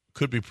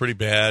 could be pretty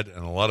bad,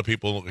 and a lot of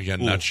people,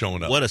 again, not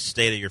showing up. What a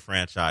state of your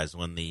franchise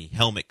when the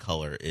helmet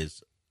color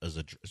is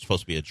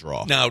supposed to be a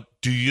draw. Now,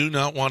 do you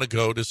not want to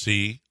go to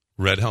see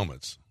red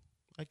helmets?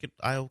 I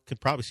could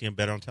probably see them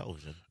better on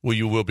television. Well,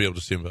 you will be able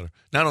to see them better.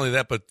 Not only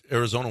that, but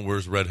Arizona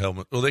wears red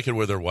helmet. Well, they could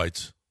wear their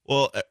whites.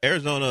 Well,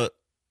 Arizona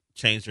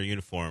changed their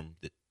uniform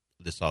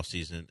this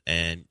offseason,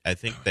 and I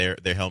think their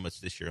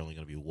helmets this year are only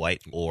going to be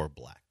white or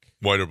black.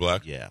 White or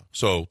black? Yeah.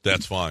 So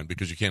that's fine,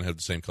 because you can't have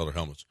the same color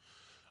helmets.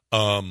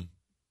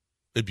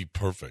 It'd be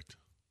perfect.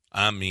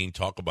 I mean,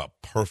 talk about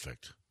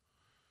perfect.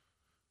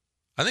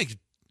 I think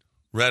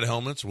red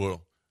helmets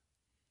will.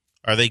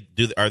 Are they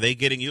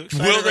getting you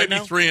excited? Will they right be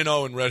now?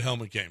 3-0 in red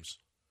helmet games?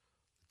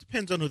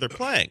 Depends on who they're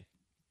playing.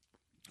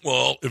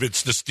 Well, if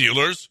it's the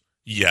Steelers,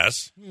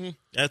 yes.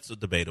 That's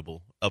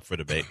debatable. Up for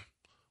debate.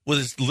 With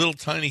his little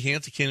tiny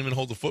hands, he can't even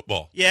hold the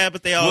football. Yeah,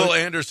 but they always... Will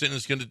Anderson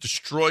is going to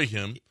destroy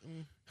him.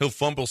 He'll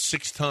fumble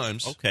 6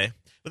 times. Okay.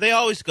 But they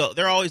always go...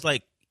 They're always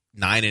like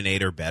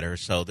 9-8 or better,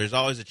 so there's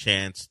always a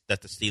chance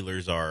that the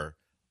Steelers are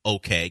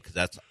okay,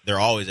 because they're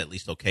always at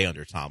least okay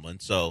under Tomlin.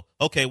 So,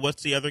 okay,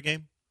 what's the other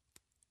game?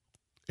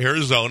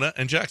 Arizona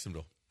and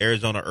Jacksonville.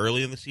 Arizona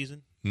early in the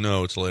season?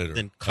 No, it's later.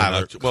 Then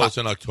Kyler... it's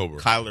in October.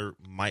 Kyler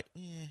might...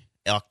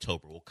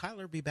 October. Will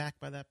Kyler be back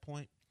by that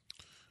point?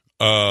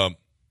 I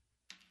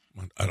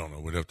don't know.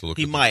 We'd have to look.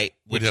 He might.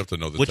 We'd have to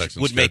know the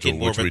Texans schedule,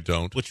 which we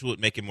don't. Which would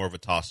make it more of a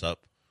toss-up.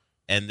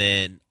 And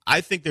then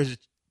I think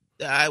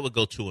I would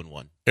go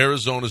 2-1.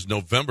 Arizona's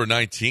November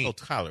 19th. Oh,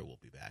 Kyler will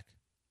be back.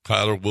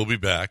 Kyler will be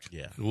back.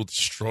 Yeah. We'll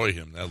destroy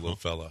him, that little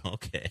fella.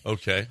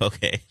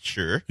 Okay,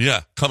 sure.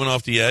 Yeah, coming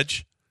off the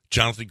edge,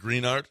 Jonathan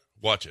Greenard.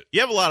 Watch it. You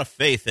have a lot of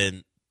faith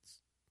in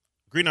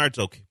Greenard's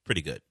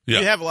pretty good. Yeah.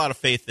 You have a lot of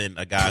faith in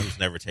a guy who's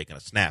never taken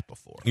a snap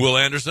before. Will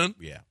Anderson?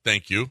 Yeah.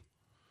 Thank you.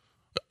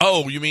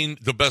 Oh, you mean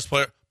the best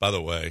player? By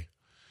the way,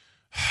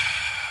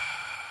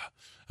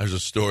 there's a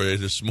story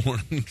this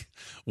morning.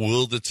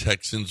 Will the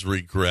Texans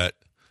regret,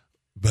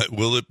 but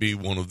will it be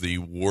one of the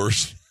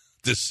worst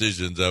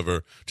decisions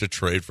ever to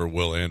trade for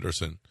Will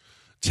Anderson?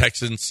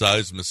 Texans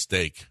size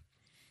mistake.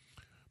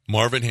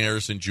 Marvin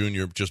Harrison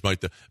Jr. just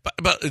might.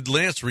 But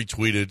Lance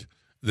retweeted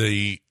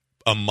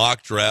a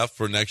mock draft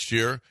for next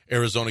year.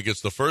 Arizona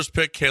gets the first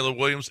pick, Caleb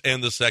Williams,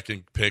 and the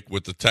second pick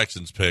with the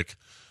Texans pick.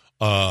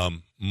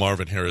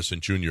 Marvin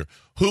Harrison Jr.,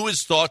 who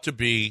is thought to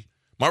be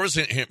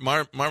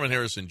Marvin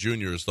Harrison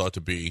Jr. is thought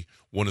to be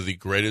one of the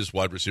greatest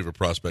wide receiver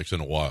prospects in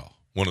a while,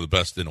 one of the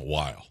best in a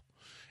while.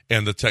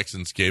 And the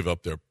Texans gave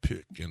up their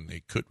pick, and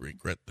they could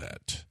regret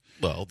that.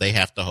 Well, they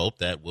have to hope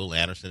that Will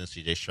Anderson and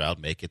C.J. Stroud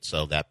make it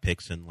so that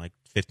pick's in like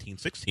 15,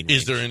 16 range.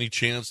 Is there any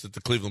chance that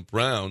the Cleveland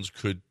Browns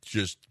could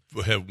just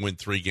win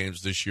 3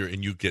 games this year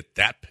and you get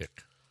that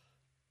pick?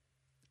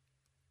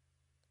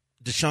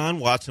 Deshaun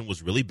Watson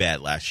was really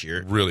bad last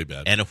year. Really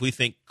bad. And if we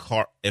think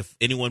if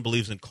anyone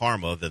believes in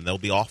karma, then they'll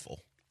be awful.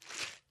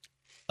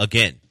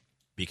 Again,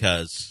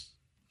 because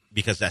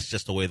that's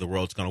just the way the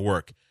world's going to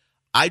work.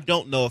 I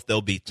don't know if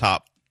they'll be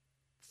top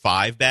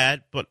 5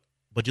 bad, but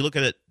you look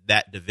at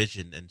that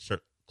division, and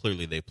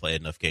clearly they play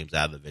enough games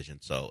out of the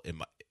division, so it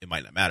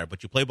might not matter.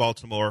 But you play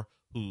Baltimore,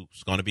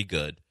 who's going to be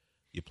good.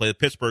 You play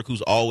Pittsburgh,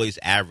 who's always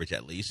average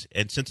at least,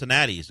 and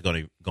Cincinnati is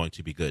going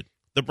to be good.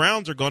 The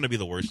Browns are going to be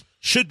the worst,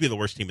 should be the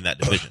worst team in that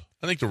division.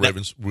 I think the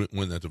Ravens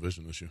win that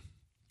division this year.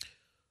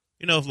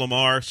 You know, if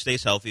Lamar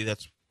stays healthy,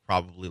 that's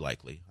probably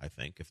likely, I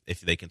think.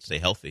 If they can stay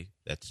healthy,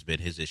 that's been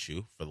his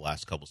issue for the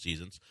last couple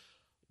seasons.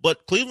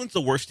 But Cleveland's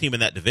the worst team in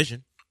that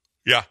division.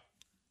 Yeah.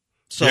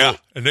 So,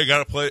 and they got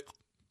to play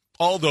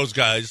all those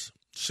guys.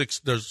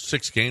 There's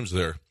 6 games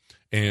there.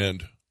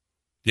 And,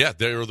 yeah,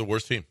 they're the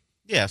worst team.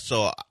 Yeah,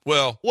 so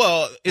well,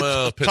 it's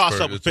a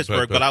toss-up with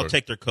Pittsburgh, but I'll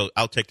take their coach.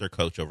 I'll take their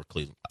coach over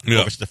Cleveland,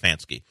 over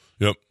Stefanski.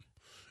 Yep.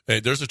 Hey,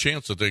 there's a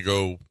chance that they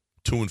go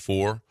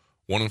 2-4,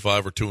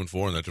 1-5, or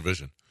 2-4 in that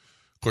division.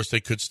 Of course, they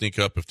could sneak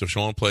up if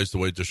Deshaun plays the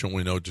way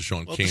we know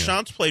Deshaun can.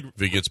 Deshaun's played.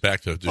 If he gets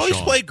back to Deshaun,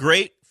 he's played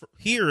great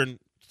here, and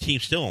the team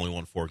still only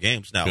won 4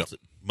 games. Now it's a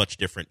much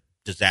different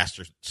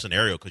disaster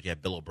scenario because you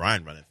have Bill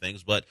O'Brien running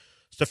things, but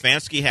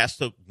Stefanski has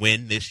to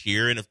win this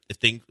year, and if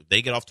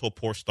they get off to a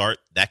poor start,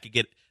 that can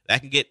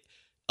get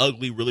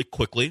ugly really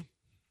quickly.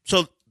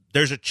 So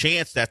there's a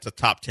chance that's a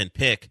top 10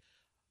 pick.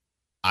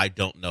 I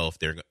don't know if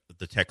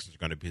the Texans are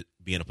going to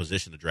be in a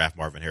position to draft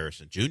Marvin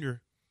Harrison Jr.,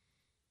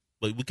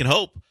 but we can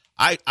hope.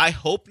 I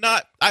hope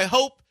not. I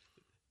hope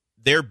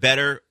they're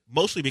better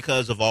mostly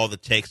because of all the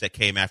takes that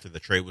came after the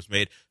trade was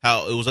made,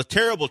 how it was a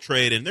terrible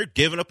trade and they're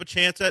giving up a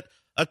chance at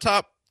a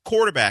top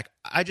quarterback.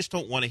 I just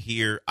don't want to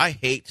hear. I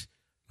hate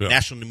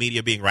national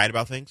media being right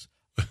about things.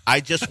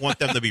 I just want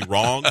them to be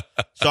wrong.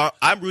 So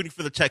I'm rooting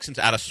for the Texans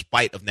out of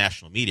spite of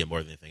national media more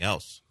than anything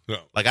else. Yeah.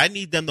 Like, I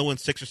need them to win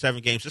 6 or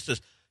 7 games just to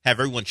have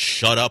everyone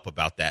shut up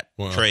about that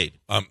trade.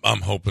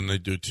 I'm hoping they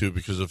do too,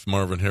 because if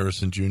Marvin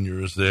Harrison Jr.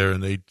 is there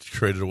and they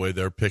traded away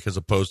their pick as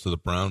opposed to the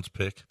Browns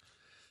pick,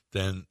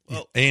 then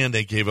and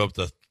they gave up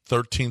the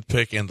 13th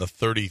pick and the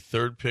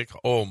 33rd pick.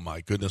 Oh, my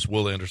goodness.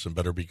 Will Anderson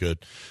better be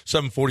good.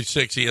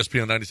 746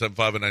 ESPN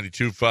 97.5 and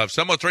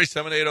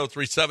 92.5.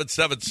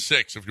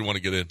 713-780-3776 if you want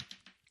to get in.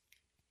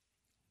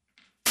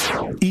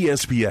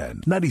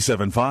 ESPN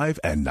 97.5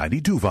 and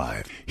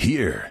 92.5.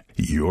 Here,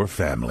 your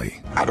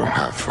family. I don't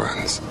have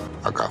friends.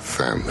 I got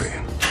family.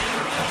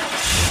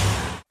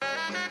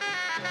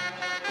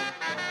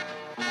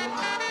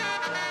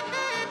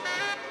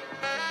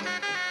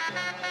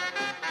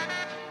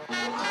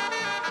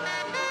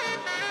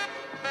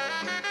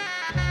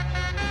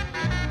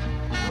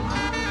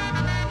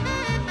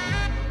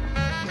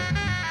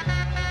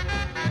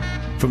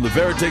 From the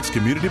Veritex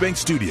Community Bank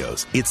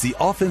Studios, it's the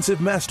offensive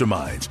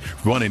masterminds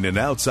running an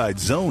outside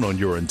zone on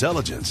your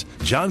intelligence.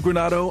 John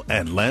Granato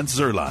and Lance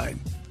Zierlein.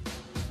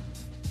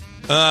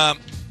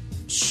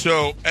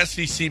 So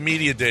SEC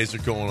Media Days are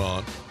going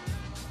on.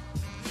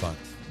 Fun.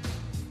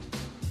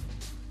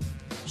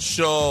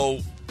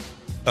 So,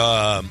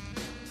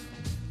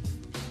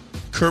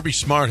 Kirby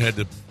Smart had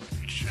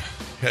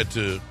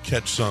to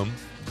catch some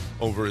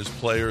over his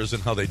players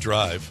and how they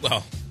drive.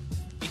 Well,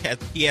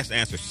 he has to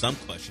answer some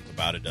questions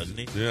about it, doesn't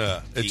he?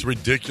 Yeah, it's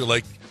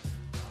ridiculous.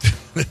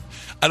 Like,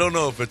 I don't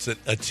know if it's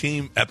a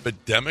team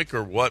epidemic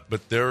or what,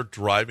 but their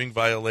driving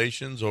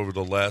violations over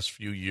the last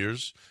few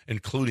years,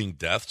 including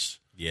deaths,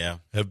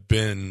 have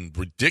been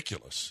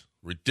ridiculous.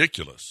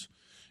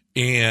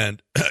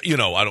 And I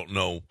don't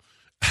know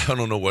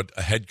what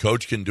a head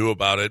coach can do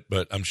about it,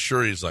 but I'm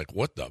sure he's like,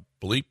 what the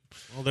bleep?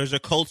 Well, there's a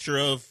culture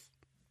of,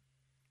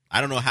 I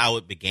don't know how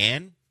it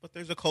began, but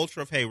there's a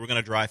culture of, hey, we're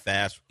going to drive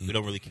fast. We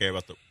don't really care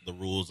about the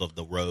rules of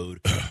the road,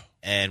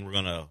 and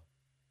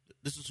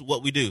this is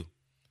what we do.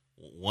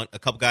 A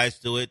couple guys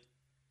do it,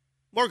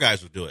 more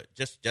guys will do it,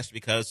 just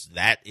because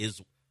that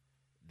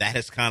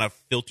has kind of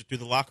filtered through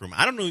the locker room.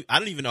 I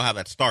don't even know how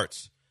that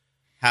starts.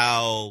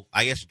 How,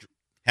 I guess,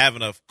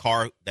 having a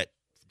car that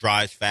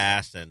drives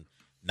fast and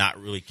not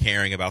really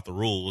caring about the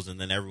rules,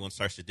 and then everyone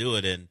starts to do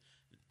it, and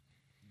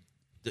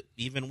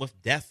even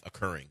with death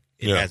occurring,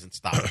 it hasn't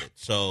stopped it.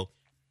 So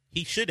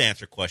he should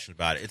answer questions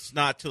about it. It's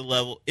not to the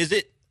level.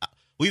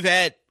 We've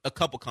had a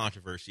couple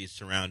controversies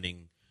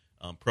surrounding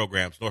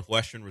programs.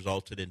 Northwestern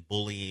resulted in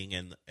bullying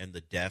and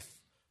the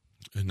death.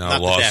 And now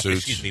not lawsuits. The death,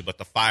 excuse me, but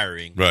the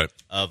firing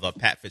of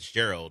Pat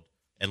Fitzgerald,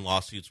 and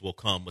lawsuits will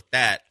come with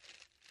that.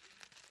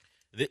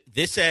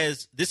 This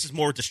is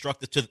more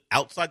destructive to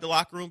outside the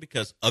locker room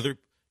because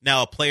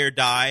now a player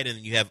died and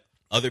you have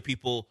other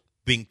people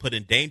being put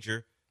in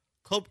danger.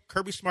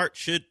 Kirby Smart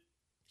he's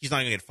not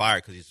going to get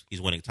fired because he's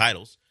winning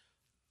titles.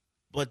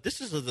 But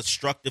this is a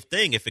destructive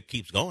thing if it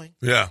keeps going.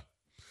 Yeah.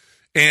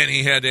 And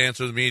he had to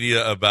answer the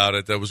media about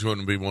it. That was going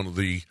to be one of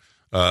the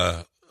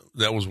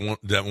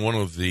one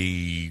of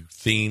the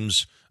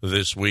themes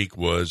this week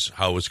was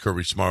how is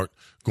Kirby Smart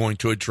going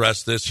to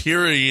address this?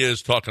 Here he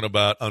is talking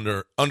about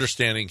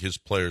understanding his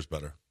players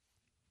better.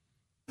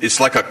 It's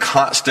like a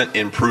constant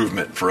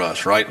improvement for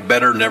us, right?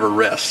 Better never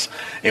rests.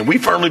 And we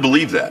firmly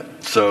believe that.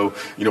 So,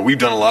 we've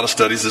done a lot of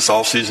studies this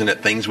offseason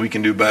at things we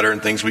can do better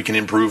and things we can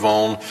improve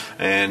on.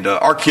 And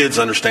our kids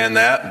understand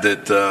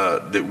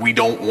that we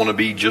don't want to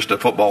be just a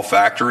football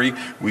factory.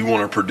 We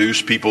want to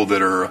produce people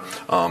that are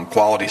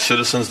quality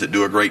citizens that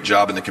do a great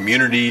job in the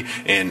community.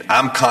 And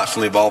I'm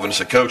constantly evolving as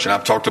a coach. And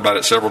I've talked about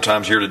it several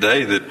times here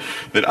today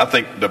that I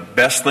think the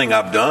best thing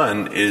I've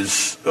done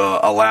is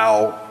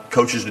allow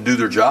coaches to do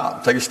their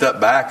job. Take a step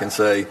back and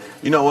say,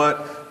 you know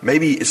what,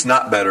 maybe it's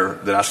not better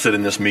that I sit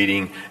in this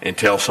meeting and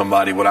tell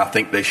somebody what I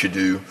think they should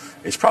do.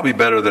 It's probably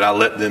better that I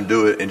let them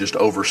do it and just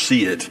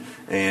oversee it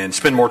and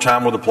spend more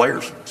time with the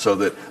players so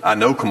that I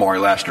know Kamari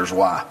Lassiter's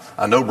why.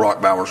 I know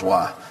Brock Bowers'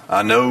 why.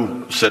 I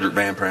know Cedric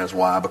Van Pran's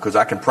why, because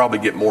I can probably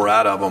get more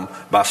out of them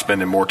by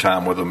spending more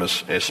time with them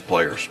as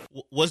players.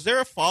 Was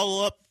there a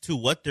follow-up to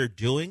what they're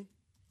doing?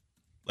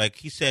 Like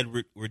he said,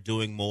 we're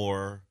doing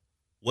more.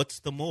 What's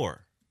the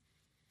more?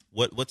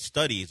 What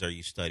studies are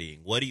you studying?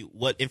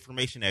 What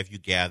information have you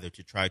gathered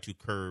to try to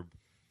curb?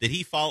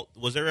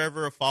 Was there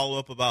ever a follow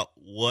up about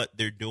what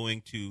they're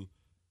doing to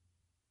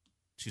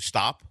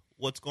stop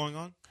what's going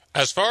on?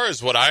 As far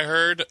as what I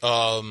heard,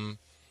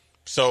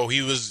 so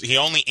he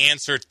only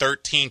answered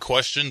 13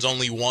 questions.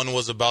 Only one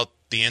was about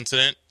the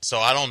incident. So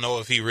I don't know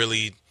if he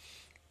really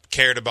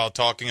cared about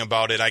talking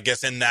about it. I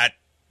guess in that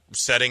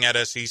setting at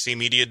SEC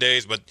Media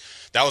Days, but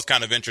that was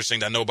kind of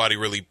interesting that nobody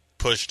really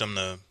pushed him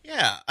to.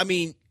 Yeah, I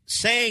mean,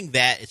 saying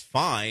that is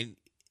fine.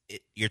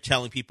 You're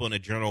telling people in a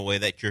general way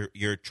that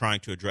you're trying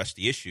to address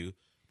the issue.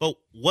 But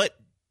what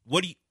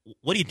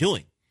are you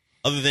doing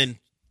other than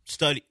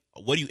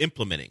What are you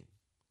implementing?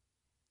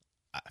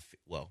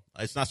 Well,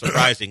 it's not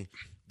surprising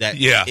that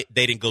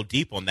they didn't go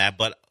deep on that,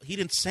 but he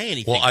didn't say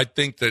anything. Well, I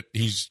think that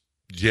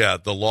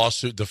the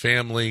lawsuit, the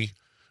family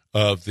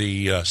of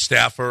the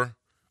staffer,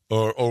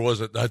 or was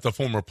it the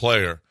former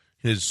player,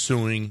 is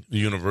suing the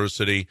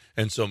university,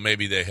 and so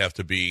maybe they have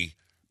to be,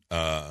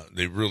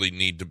 they really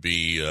need to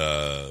be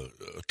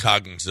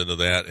cognizant of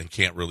that and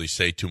can't really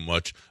say too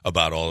much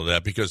about all of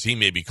that, because he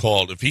may be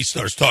called, if he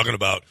starts talking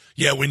about,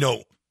 we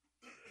know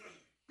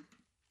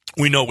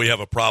we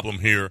have a problem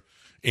here,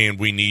 and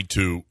we need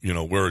to,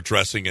 we're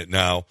addressing it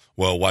now.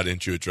 Well, why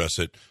didn't you address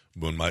it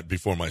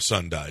before my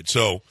son died?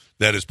 So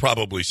that is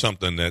probably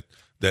something that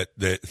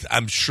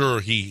I'm sure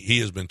he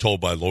has been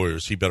told by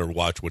lawyers. He better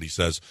watch what he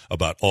says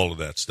about all of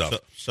that stuff.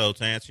 So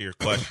to answer your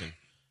question,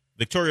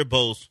 Victoria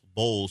Bowles,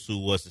 who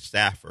was the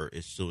staffer,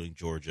 is suing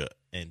Georgia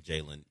and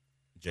Jalen.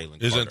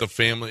 Isn't the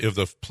family of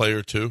the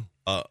player too?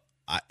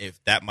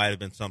 If that might have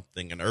been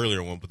something, an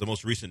earlier one, but the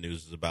most recent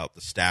news is about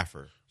the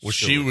staffer. Well,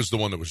 she was the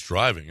one that was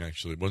driving,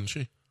 actually, wasn't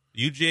she?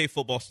 UGA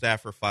football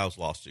staffer files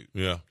lawsuit.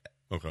 Yeah.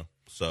 Okay.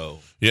 So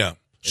yeah.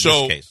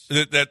 So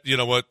that you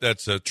know what,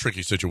 that's a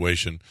tricky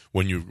situation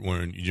when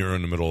you're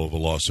in the middle of a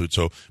lawsuit.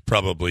 So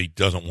probably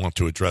doesn't want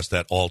to address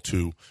that all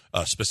too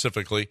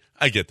specifically.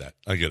 I get that.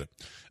 I get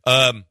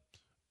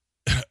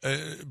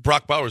it.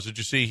 Brock Bowers, did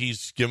you see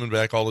he's giving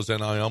back all his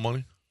NIL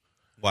money?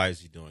 Why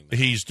is he doing that?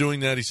 He's doing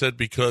that, he said,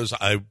 because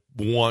I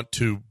want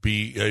to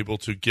be able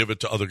to give it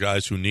to other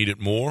guys who need it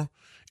more,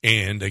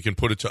 and they can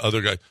put it to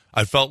other guys.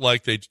 I felt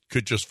like they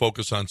could just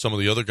focus on some of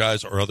the other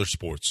guys or other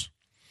sports.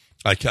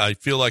 I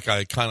feel like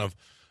I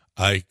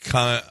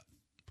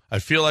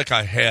feel like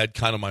I had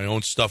kind of my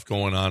own stuff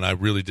going on. I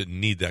really didn't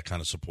need that kind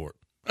of support.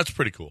 That's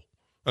pretty cool.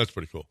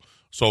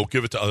 So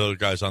give it to other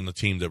guys on the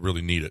team that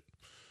really need it.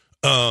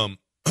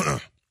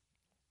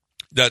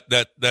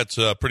 That's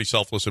pretty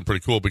selfless and pretty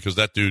cool, because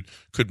that dude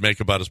could make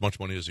about as much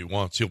money as he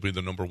wants. He'll be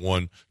the number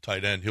one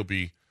tight end. He'll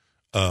be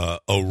a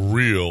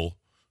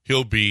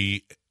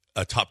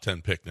top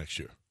 10 pick next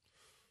year.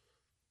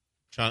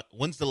 John,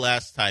 when's the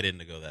last tight end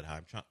to go that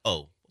high?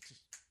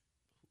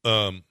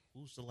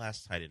 Who's the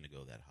last tight end to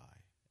go that high?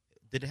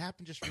 Did it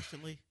happen just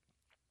recently?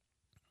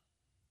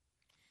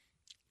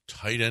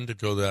 Tight end to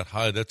go that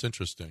high? That's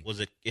interesting. Was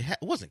it? It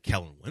wasn't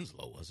Kellen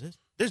Winslow, was it?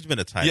 There's been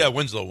a tight end. Yeah,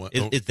 Winslow went.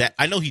 Is that?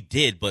 I know he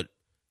did, but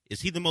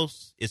is he the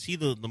most? Is he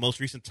the most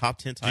recent top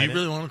 10 tight end? Do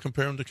you really want to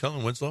compare him to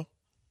Kellen Winslow?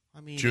 I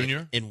mean,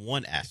 Junior? In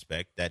one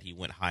aspect that he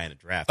went high in the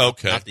draft.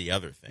 Okay. Not the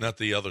other thing. Not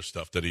the other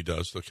stuff that he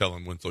does. The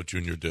Kellen Winslow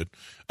Jr. did.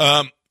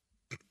 Kyle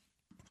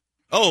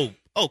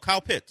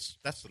Pitts.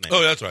 That's the name.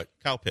 Oh, that's right.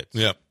 Kyle Pitts.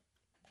 Yeah.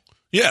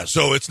 Yeah,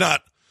 so it's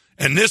not,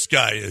 and this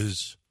guy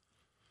is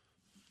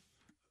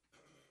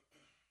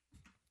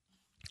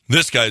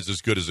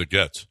as good as it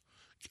gets,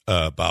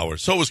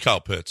 Bowers. So was Kyle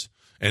Pitts,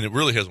 and it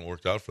really hasn't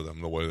worked out for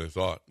them the way they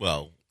thought.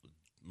 Well,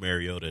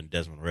 Mariota and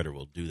Desmond Ridder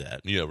will do that.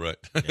 Yeah, right.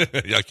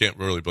 Yeah. I can't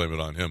really blame it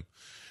on him.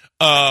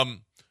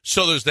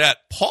 So there's that.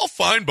 Paul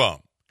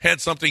Feinbaum had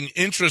something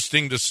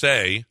interesting to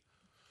say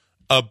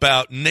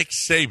about Nick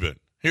Saban.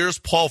 Here's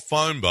Paul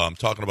Feinbaum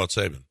talking about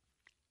Saban.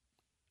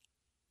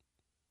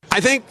 I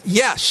think,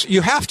 yes,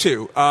 you have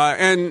to.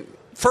 And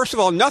first of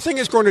all, nothing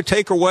is going to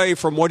take away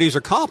from what he's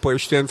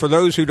accomplished. And for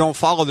those who don't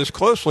follow this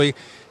closely,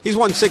 he's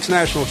won 6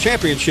 national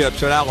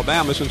championships at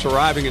Alabama since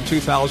arriving in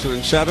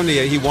 2007.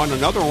 He won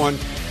another one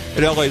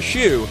at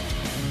LSU.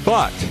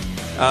 But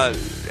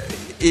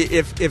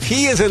if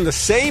he is in the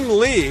same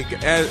league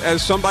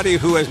as somebody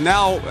who has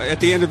now,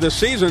 at the end of this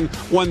season,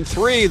 won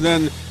 3,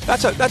 then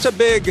that's a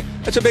big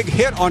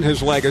hit on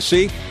his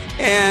legacy.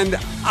 And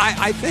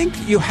I think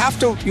you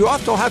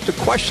also have to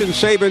question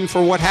Saban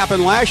for what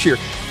happened last year.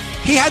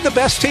 He had the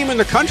best team in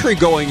the country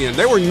going in.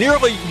 They were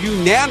nearly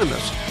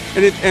unanimous.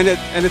 And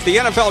at the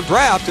NFL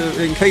draft,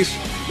 in case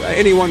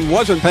anyone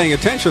wasn't paying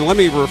attention, let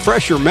me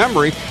refresh your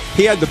memory.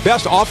 He had the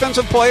best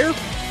offensive player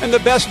and the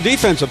best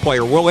defensive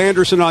player, Will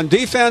Anderson on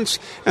defense,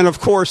 and, of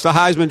course, the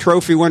Heisman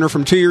Trophy winner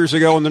from 2 years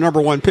ago and the number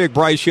 1 pick,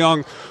 Bryce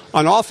Young,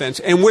 on offense.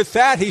 And with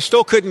that, he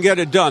still couldn't get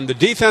it done. The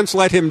defense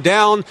let him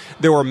down.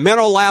 There were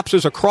mental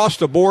lapses across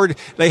the board.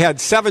 They had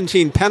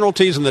 17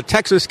 penalties in the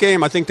Texas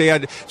game. I think they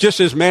had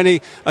just as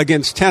many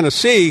against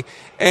Tennessee.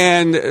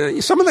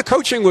 And some of the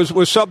coaching was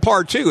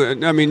subpar, too.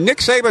 And, I mean, Nick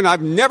Saban,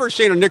 I've never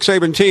seen a Nick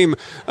Saban team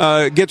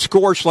get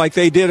scorched like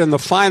they did in the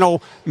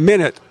final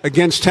minute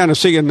against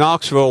Tennessee in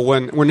Knoxville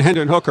when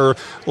Hendon Hooker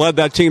led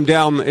that team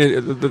down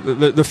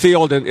the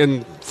field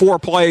in 4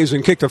 plays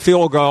and kicked a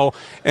field goal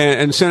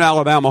and sent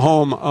Alabama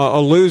home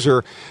a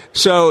loser.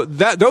 So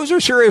those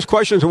are serious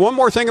questions. And one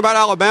more thing about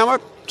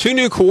Alabama. 2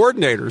 new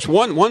coordinators.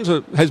 One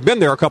has been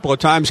there a couple of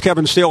times,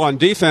 Kevin Steele on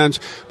defense,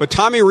 but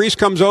Tommy Rees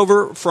comes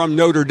over from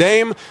Notre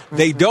Dame.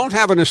 They don't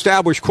have an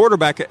established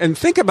quarterback. And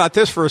think about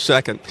this for a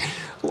second.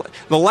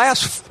 The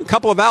last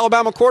couple of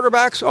Alabama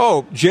quarterbacks,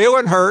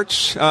 Jalen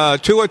Hurts,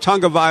 Tua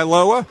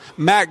Tagovailoa,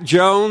 Mac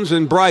Jones,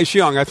 and Bryce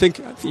Young. I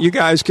think you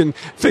guys can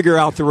figure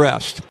out the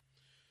rest.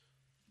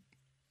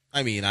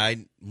 I mean,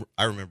 I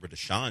remember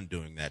Deshaun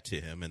doing that to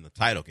him in the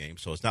title game,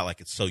 so it's not like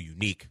it's so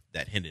unique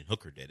that Hendon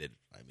Hooker did it.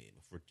 I mean,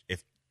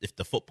 if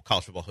the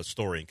college football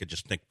historian could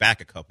just think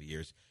back a couple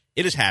years,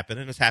 it has happened,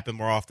 and it's happened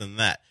more often than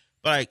that.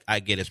 But I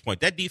get his point.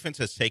 That defense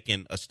has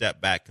taken a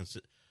step back,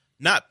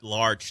 not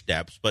large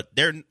steps, but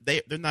they're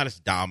not as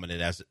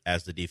dominant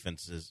as the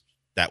defenses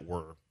that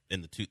were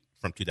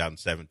from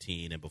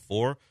 2017 and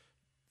before.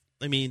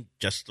 I mean,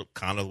 just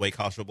kind of the way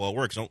college football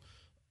works,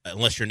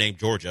 unless you're named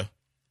Georgia.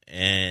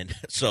 And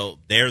so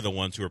they're the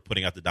ones who are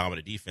putting out the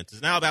dominant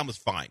defenses. Now Alabama's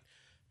fine,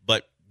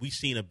 but we've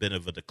seen a bit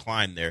of a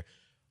decline there.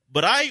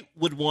 But I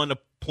would want to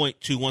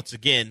point to, once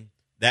again,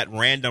 that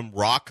random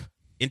rock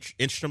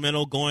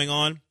instrumental going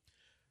on.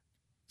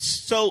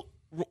 So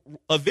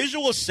a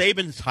visual of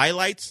Saban's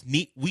highlights,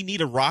 we need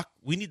the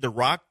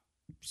rock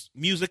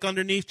music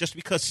underneath just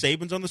because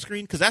Saban's on the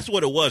screen? Because that's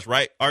what it was,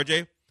 right,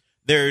 RJ?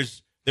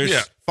 There's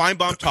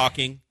Feinbaum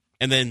talking,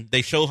 and then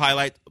they show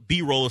highlight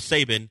B-roll of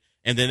Saban,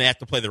 and then they have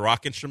to play the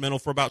rock instrumental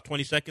for about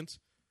 20 seconds.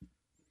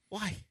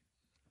 Why?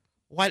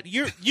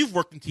 You've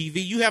worked in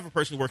TV. You have a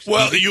person who works in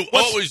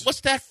TV.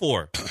 What's that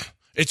for?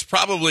 It's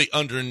probably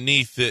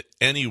underneath it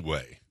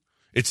anyway.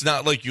 It's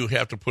not like you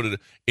have to put it.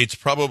 It's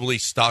probably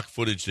stock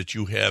footage that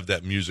you have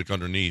that music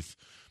underneath,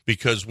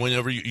 because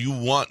whenever you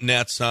want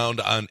Nat sound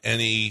on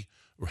any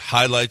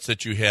highlights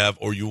that you have,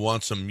 or you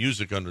want some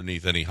music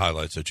underneath any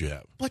highlights that you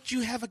have. But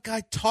you have a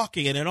guy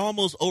talking, and it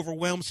almost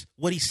overwhelms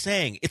what he's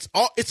saying. It's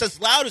as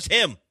loud as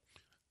him.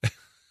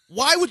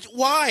 Why?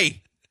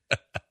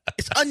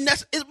 It's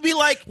unnecessary. It'd be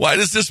like, why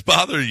does this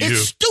bother you?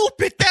 It's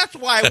stupid. That's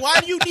why. Why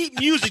do you need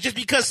music just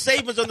because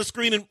Saban's on the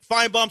screen and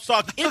Feinbaum's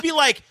talking? It'd be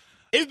like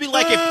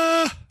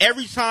if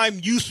every time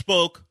you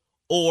spoke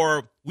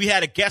or we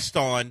had a guest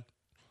on,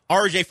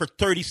 RJ for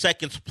 30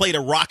 seconds played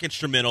a rock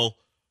instrumental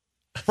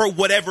for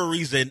whatever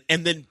reason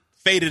and then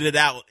faded it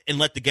out and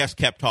let the guest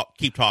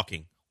keep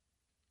talking.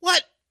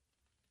 What?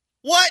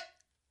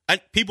 And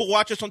people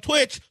watch us on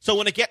Twitch, so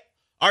when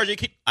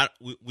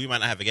we might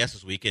not have a guest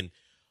this week, and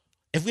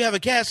if we have a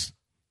guest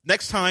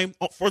next time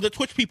for the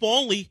Twitch people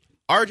only,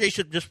 RJ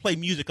should just play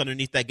music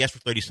underneath that guest for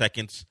 30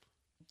 seconds,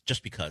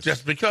 just because.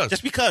 Just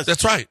because.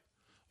 That's right.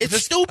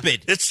 It's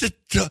stupid.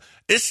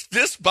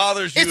 This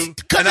bothers you,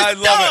 and I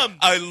love it.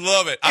 I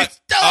love it.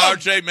 It's dumb.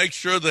 RJ, make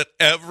sure that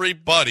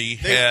everybody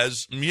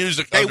has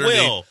music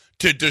underneath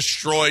to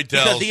destroy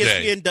Dell's Day.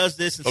 Because ESPN does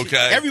this. And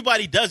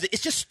everybody does it.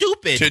 It's just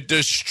stupid. To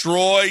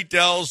destroy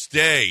Dell's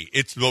Day.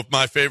 It's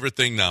my favorite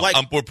thing now.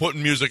 We're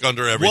putting music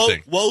under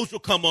everything. Woj will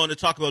come on to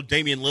talk about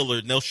Damian Lillard,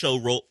 and they'll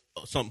show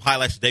some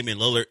highlights of Damian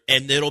Lillard,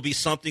 and it'll be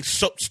something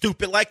so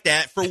stupid like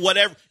that for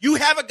whatever. You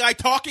have a guy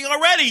talking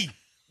already.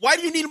 Why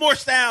do you need more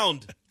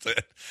sound?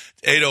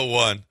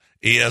 801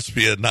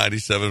 ESPN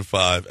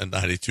 97.5 and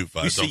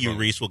 92.5. We see you,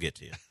 Reese. We'll get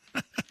to you.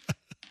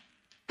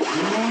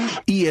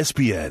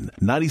 ESPN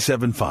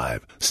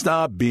 97.5.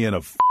 Stop being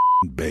a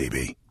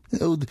baby.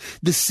 Oh,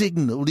 the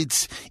signal,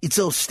 it's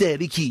all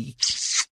staticky.